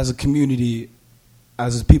 as a community,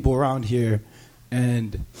 as people around here,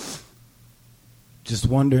 and just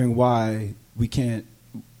wondering why we can't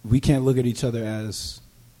look at each other as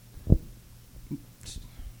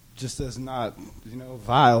just as not,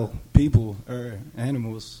 vile people or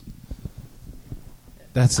animals.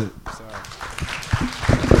 That's it. Sorry.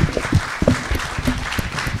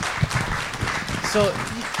 So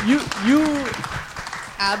you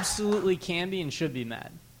absolutely can be and should be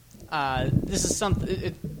mad. This is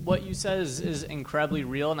something. What you said is incredibly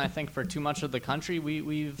real, and I think for too much of the country,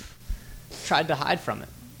 we've tried to hide from it,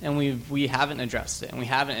 and we haven't addressed it, and we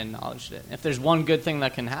haven't acknowledged it. If there's one good thing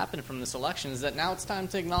that can happen from this election, is that now it's time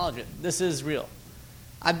to acknowledge it. This is real.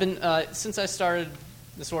 I've been since I started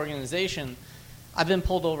this organization, I've been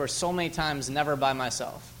pulled over so many times, never by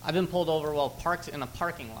myself. I've been pulled over while parked in a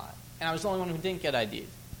parking lot, and I was the only one who didn't get ID'd.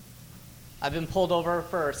 I've been pulled over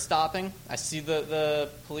for stopping. I see the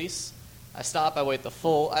police. I stop. I wait the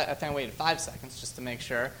full. I think I waited 5 seconds just to make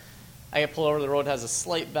sure. I get pulled over. The road has a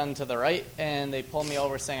slight bend to the right, and they pull me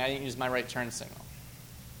over saying I didn't use my right turn signal.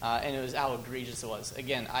 And it was how egregious it was.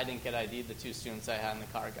 Again, I didn't get ID'd. The 2 students I had in the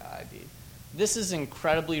car got ID'd. This is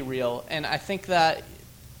incredibly real, and I think that,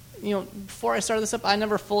 before I started this up, I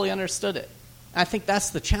never fully understood it. And I think that's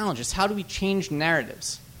the challenge, is how do we change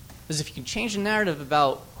narratives? Because if you can change the narrative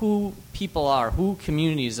about who people are, who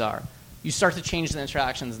communities are, you start to change the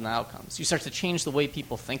interactions and the outcomes. You start to change the way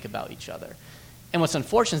people think about each other. And what's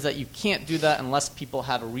unfortunate is that you can't do that unless people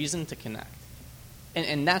have a reason to connect.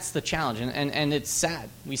 And that's the challenge, and it's sad.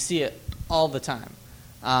 We see it all the time.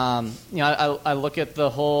 I look at the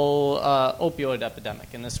whole opioid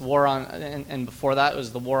epidemic and this war on, and before that it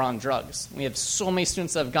was the war on drugs. We have so many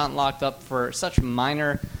students that have gotten locked up for such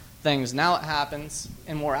minor things. Now it happens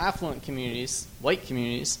in more affluent communities, white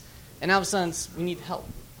communities, and now all of a sudden we need help.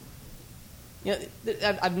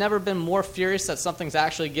 I've never been more furious that something's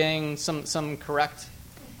actually getting some correct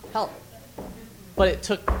help. But it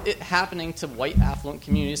took it happening to white affluent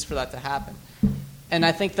communities for that to happen. And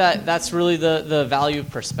I think that's really the value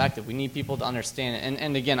of perspective. We need people to understand it.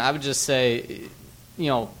 And again, I would just say,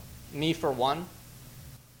 me for one,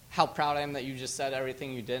 how proud I am that you just said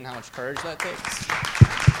everything you did and how much courage that takes.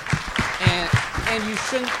 And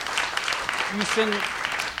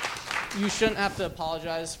you shouldn't have to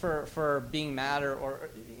apologize for being mad or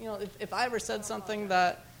if I ever said something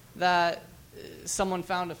that someone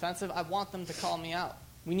found offensive, I want them to call me out.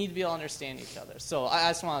 We need to be able to understand each other. So I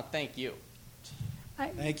just want to thank you.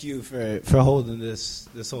 Thank you for holding this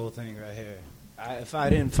whole thing right here. If I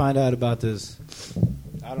didn't find out about this,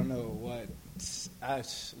 I don't know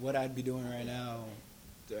what I'd be doing right now,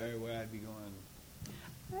 or where I'd be going.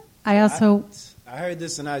 I heard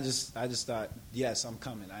this and I just thought, yes, I'm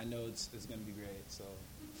coming. I know it's going to be great. So,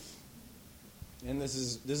 and this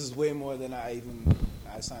is way more than I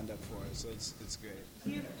signed up for. So it's great.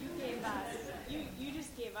 You gave us. You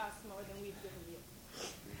just gave us more than we've given you.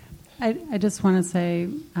 I just want to say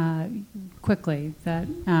quickly that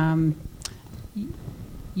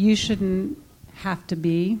you shouldn't have to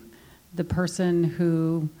be the person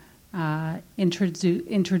who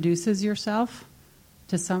introduces yourself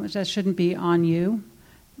to someone. That shouldn't be on you.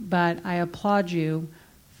 But I applaud you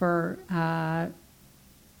for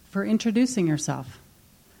introducing yourself,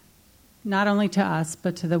 not only to us,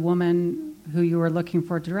 but to the woman who you were looking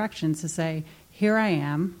for directions, to say, here I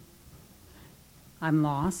am. I'm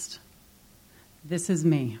lost. This is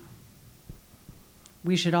me.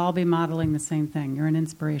 We should all be modeling the same thing. You're an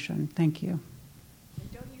inspiration. Thank you.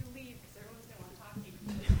 And don't you leave, because everyone's going to want to talk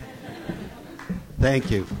to you. Thank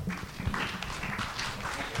you.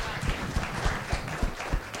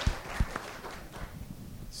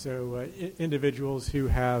 So individuals who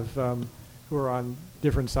are on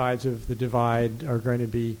different sides of the divide are going to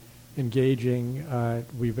be engaging.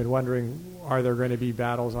 We've been wondering, are there going to be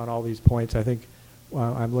battles on all these points? I think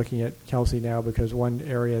I'm looking at Kelsey now, because one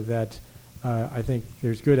area that I think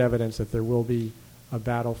there's good evidence that there will be a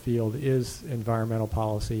battlefield is environmental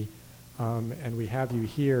policy. And we have you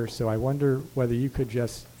here, so I wonder whether you could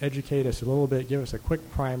just educate us a little bit, give us a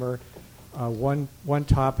quick primer. One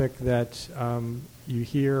topic that you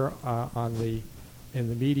hear in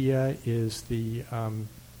the media is the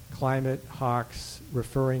climate hawks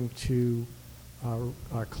referring to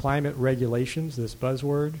climate regulations, this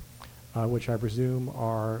buzzword, which I presume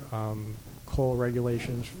are coal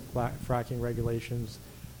regulations, fracking regulations,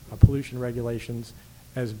 pollution regulations,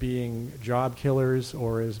 as being job killers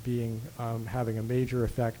or as being having a major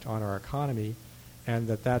effect on our economy, and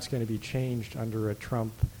that's going to be changed under a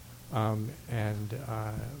Trump and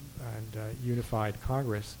unified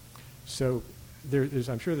Congress. So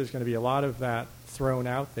I'm sure there's going to be a lot of that thrown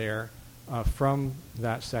out there from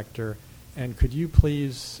that sector. And could you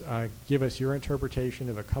please give us your interpretation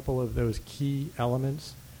of a couple of those key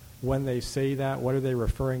elements? When they say that, what are they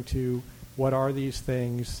referring to? What are these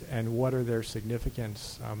things, and what are their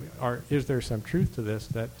significance? Is there some truth to this,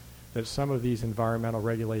 that some of these environmental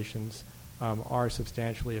regulations are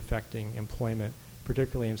substantially affecting employment,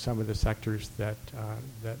 particularly in some of the sectors that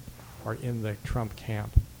are in the Trump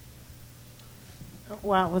camp?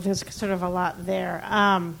 Well, there's sort of a lot there.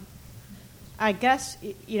 I guess,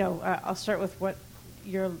 I'll start with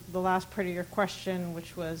the last part of your question,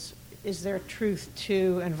 which was, is there truth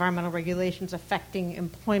to environmental regulations affecting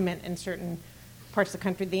employment in certain parts of the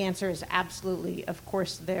country? The answer is absolutely. Of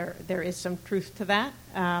course, there is some truth to that.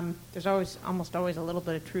 There's almost always a little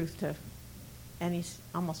bit of truth to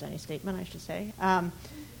almost any statement, I should say.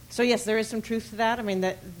 So yes, there is some truth to that. I mean,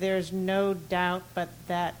 there's no doubt, but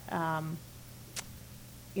that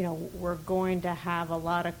we're going to have a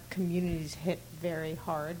lot of communities hit very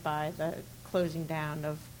hard by the closing down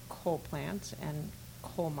of coal plants and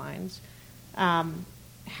coal mines.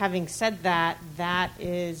 Having said that, that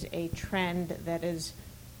is a trend that is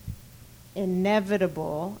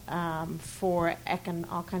inevitable for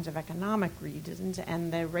all kinds of economic reasons,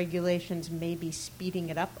 and the regulations may be speeding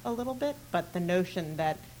it up a little bit, but the notion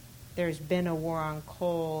that there's been a war on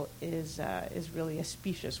coal is really a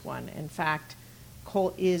specious one. In fact,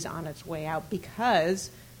 coal is on its way out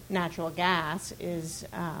because natural gas is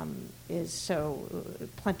so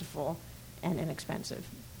plentiful and inexpensive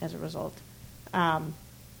as a result.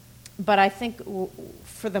 But I think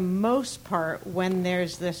for the most part, when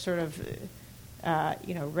there's this sort of,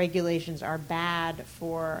 regulations are bad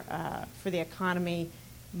for the economy,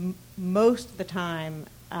 most of the time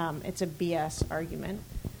it's a BS argument.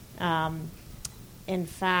 In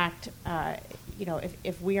fact,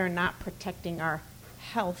 if we are not protecting our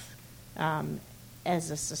health as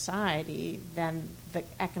a society, then the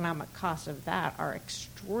economic costs of that are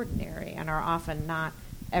extraordinary and are often not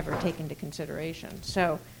ever taken into consideration.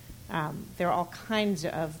 So there are all kinds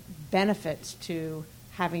of benefits to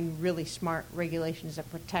having really smart regulations that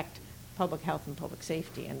protect public health and public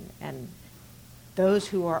safety. And those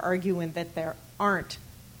who are arguing that there aren't,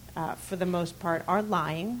 for the most part, are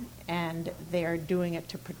lying, and they are doing it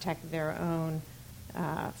to protect their own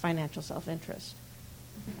financial self-interest.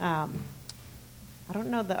 I don't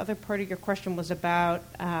know. The other part of your question was about.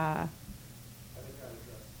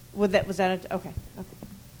 Was that okay? I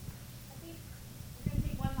think we're going to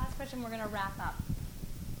take one last question. We're going to wrap up.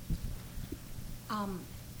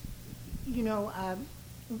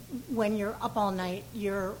 When you're up all night,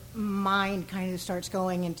 your mind kind of starts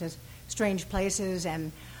going into strange places,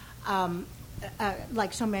 and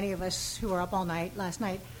like so many of us who were up all night last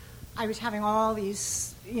night, I was having all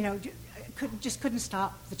these, couldn't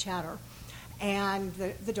stop the chatter and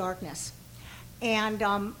the darkness. And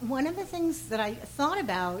one of the things that I thought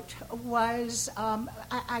about was, and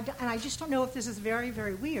I just don't know if this is very,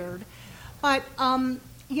 very weird, but,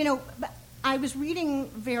 I was reading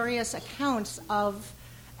various accounts of,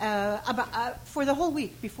 for the whole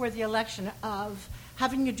week before the election, of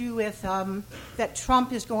having to do with that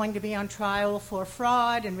Trump is going to be on trial for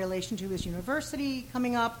fraud in relation to his university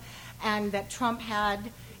coming up, and that Trump had,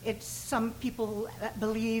 some people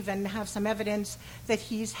believe and have some evidence that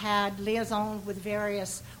he's had liaison with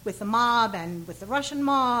the mob and with the Russian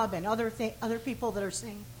mob and other people that are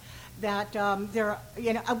saying that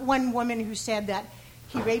one woman who said that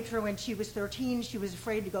he raped her when she was 13. She was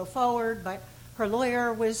afraid to go forward, but her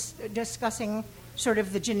lawyer was discussing sort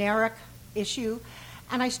of the generic issue.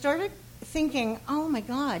 And I started thinking, oh, my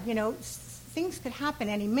God, things could happen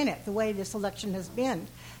any minute the way this election has been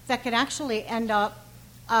that could actually end up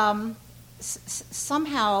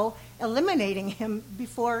somehow eliminating him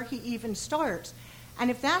before he even starts.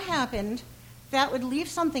 And if that happened, that would leave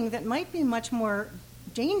something that might be much more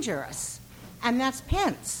dangerous, and that's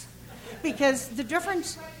Pence. Because the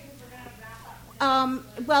difference... I'll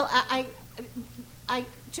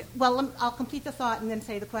complete the thought and then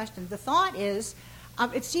say the question. The thought is,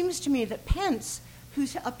 it seems to me that Pence, who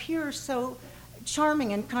appears so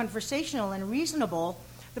charming and conversational and reasonable,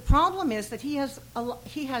 the problem is that he has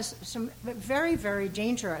some very, very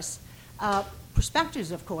dangerous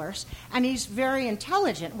perspectives, of course, and he's very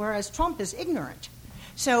intelligent, whereas Trump is ignorant.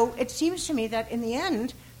 So it seems to me that in the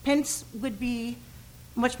end, Pence would be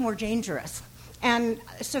much more dangerous. And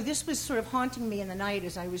so this was sort of haunting me in the night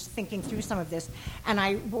as I was thinking through some of this, and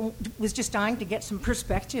I was just dying to get some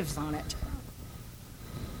perspectives on it.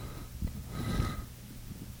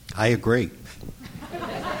 I agree.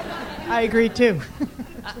 I agree, too.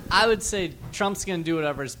 I would say Trump's going to do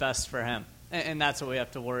whatever is best for him, and that's what we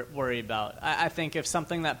have to worry about. I think if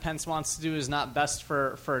something that Pence wants to do is not best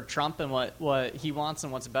for Trump and what he wants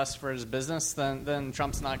and what's best for his business, then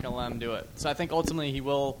Trump's not going to let him do it. So I think ultimately he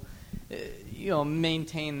will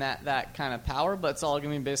maintain that kind of power, but it's all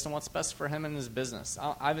going to be based on what's best for him and his business.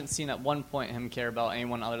 I haven't seen at one point him care about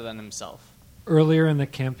anyone other than himself. Earlier in the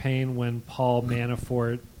campaign, when Paul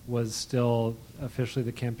Manafort was still officially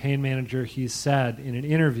the campaign manager, he said in an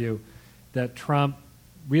interview that Trump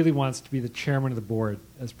really wants to be the chairman of the board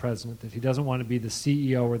as president, that he doesn't want to be the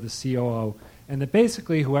CEO or the COO, and that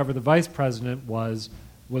basically whoever the vice president was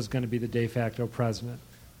going to be the de facto president.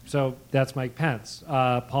 So that's Mike Pence.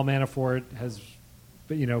 Paul Manafort has,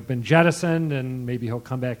 been jettisoned, and maybe he'll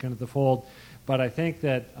come back into the fold. But I think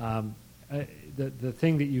that the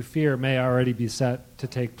thing that you fear may already be set to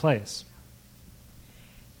take place.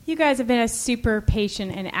 You guys have been a super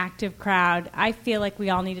patient and active crowd. I feel like we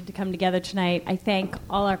all needed to come together tonight. I thank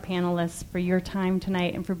all our panelists for your time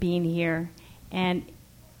tonight and for being here. And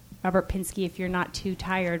Robert Pinsky, if you're not too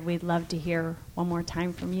tired, we'd love to hear one more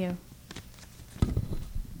time from you.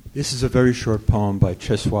 This is a very short poem by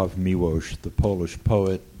Czesław Miłosz, the Polish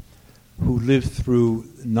poet, who lived through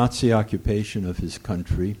Nazi occupation of his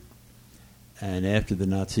country, and after the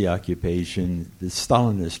Nazi occupation, the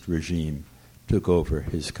Stalinist regime took over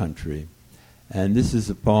his country. And this is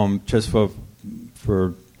a poem. Czesław,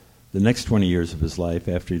 for the next 20 years of his life,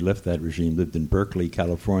 after he left that regime, lived in Berkeley,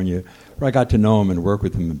 California, where I got to know him and work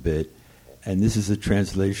with him a bit. And this is a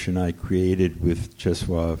translation I created with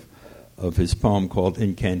Czesław of his poem called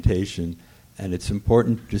Incantation. And it's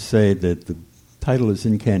important to say that the title is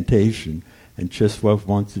Incantation, and Czesław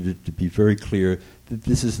wanted it to be very clear that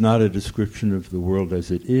this is not a description of the world as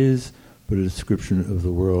it is, but a description of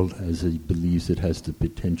the world as he believes it has the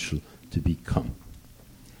potential to become.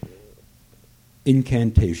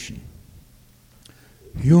 Incantation.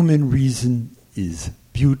 Human reason is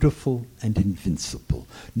beautiful and invincible.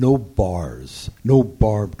 No bars, no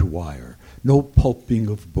barbed wire, no pulping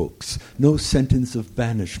of books, no sentence of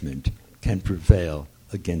banishment can prevail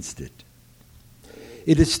against it.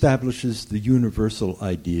 It establishes the universal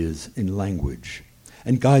ideas in language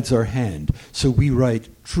and guides our hand, so we write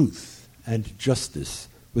truth and justice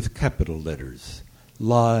with capital letters,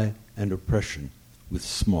 lie and oppression with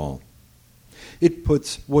small. It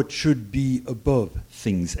puts what should be above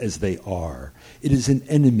things as they are. It is an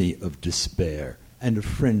enemy of despair and a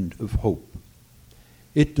friend of hope.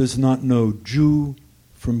 It does not know Jew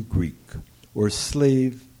from Greek or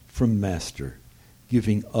slave from master,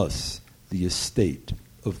 giving us the estate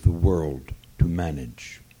of the world to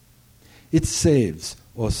manage. It saves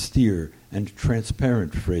austere and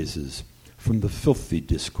transparent phrases from the filthy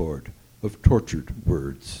discord of tortured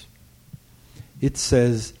words. It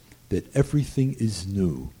says that everything is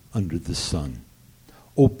new under the sun,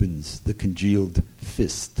 opens the congealed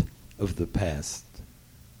fist of the past.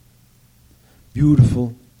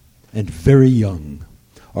 Beautiful and very young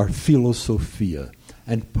are philosophia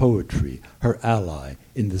and poetry, her ally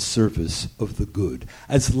in the service of the good.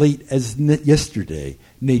 As late as yesterday,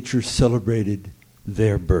 nature celebrated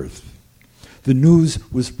their birth. The news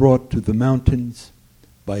was brought to the mountains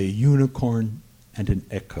by a unicorn and an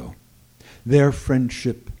echo. Their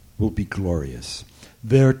friendship will be glorious.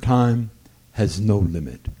 Their time has no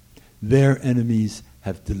limit. Their enemies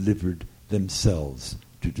have delivered themselves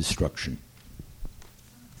to destruction.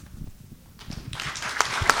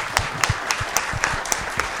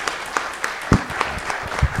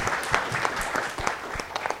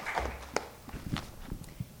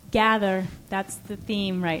 Gather, that's the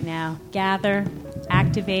theme right now. Gather,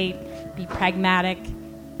 activate, be pragmatic,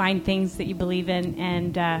 find things that you believe in,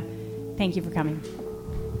 and thank you for coming.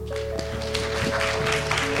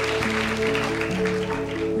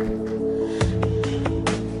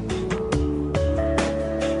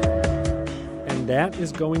 And that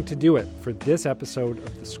is going to do it for this episode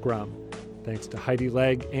of The Scrum. Thanks to Heidi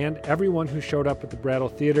Legg and everyone who showed up at the Brattle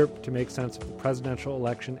Theater to make sense of the presidential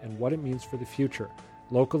election and what it means for the future,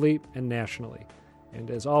 locally and nationally.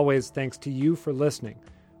 And as always, thanks to you for listening.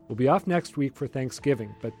 We'll be off next week for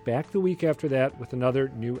Thanksgiving, but back the week after that with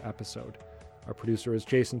another new episode. Our producer is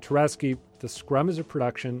Jason Tereski. The Scrum is a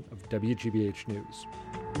production of WGBH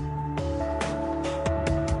News.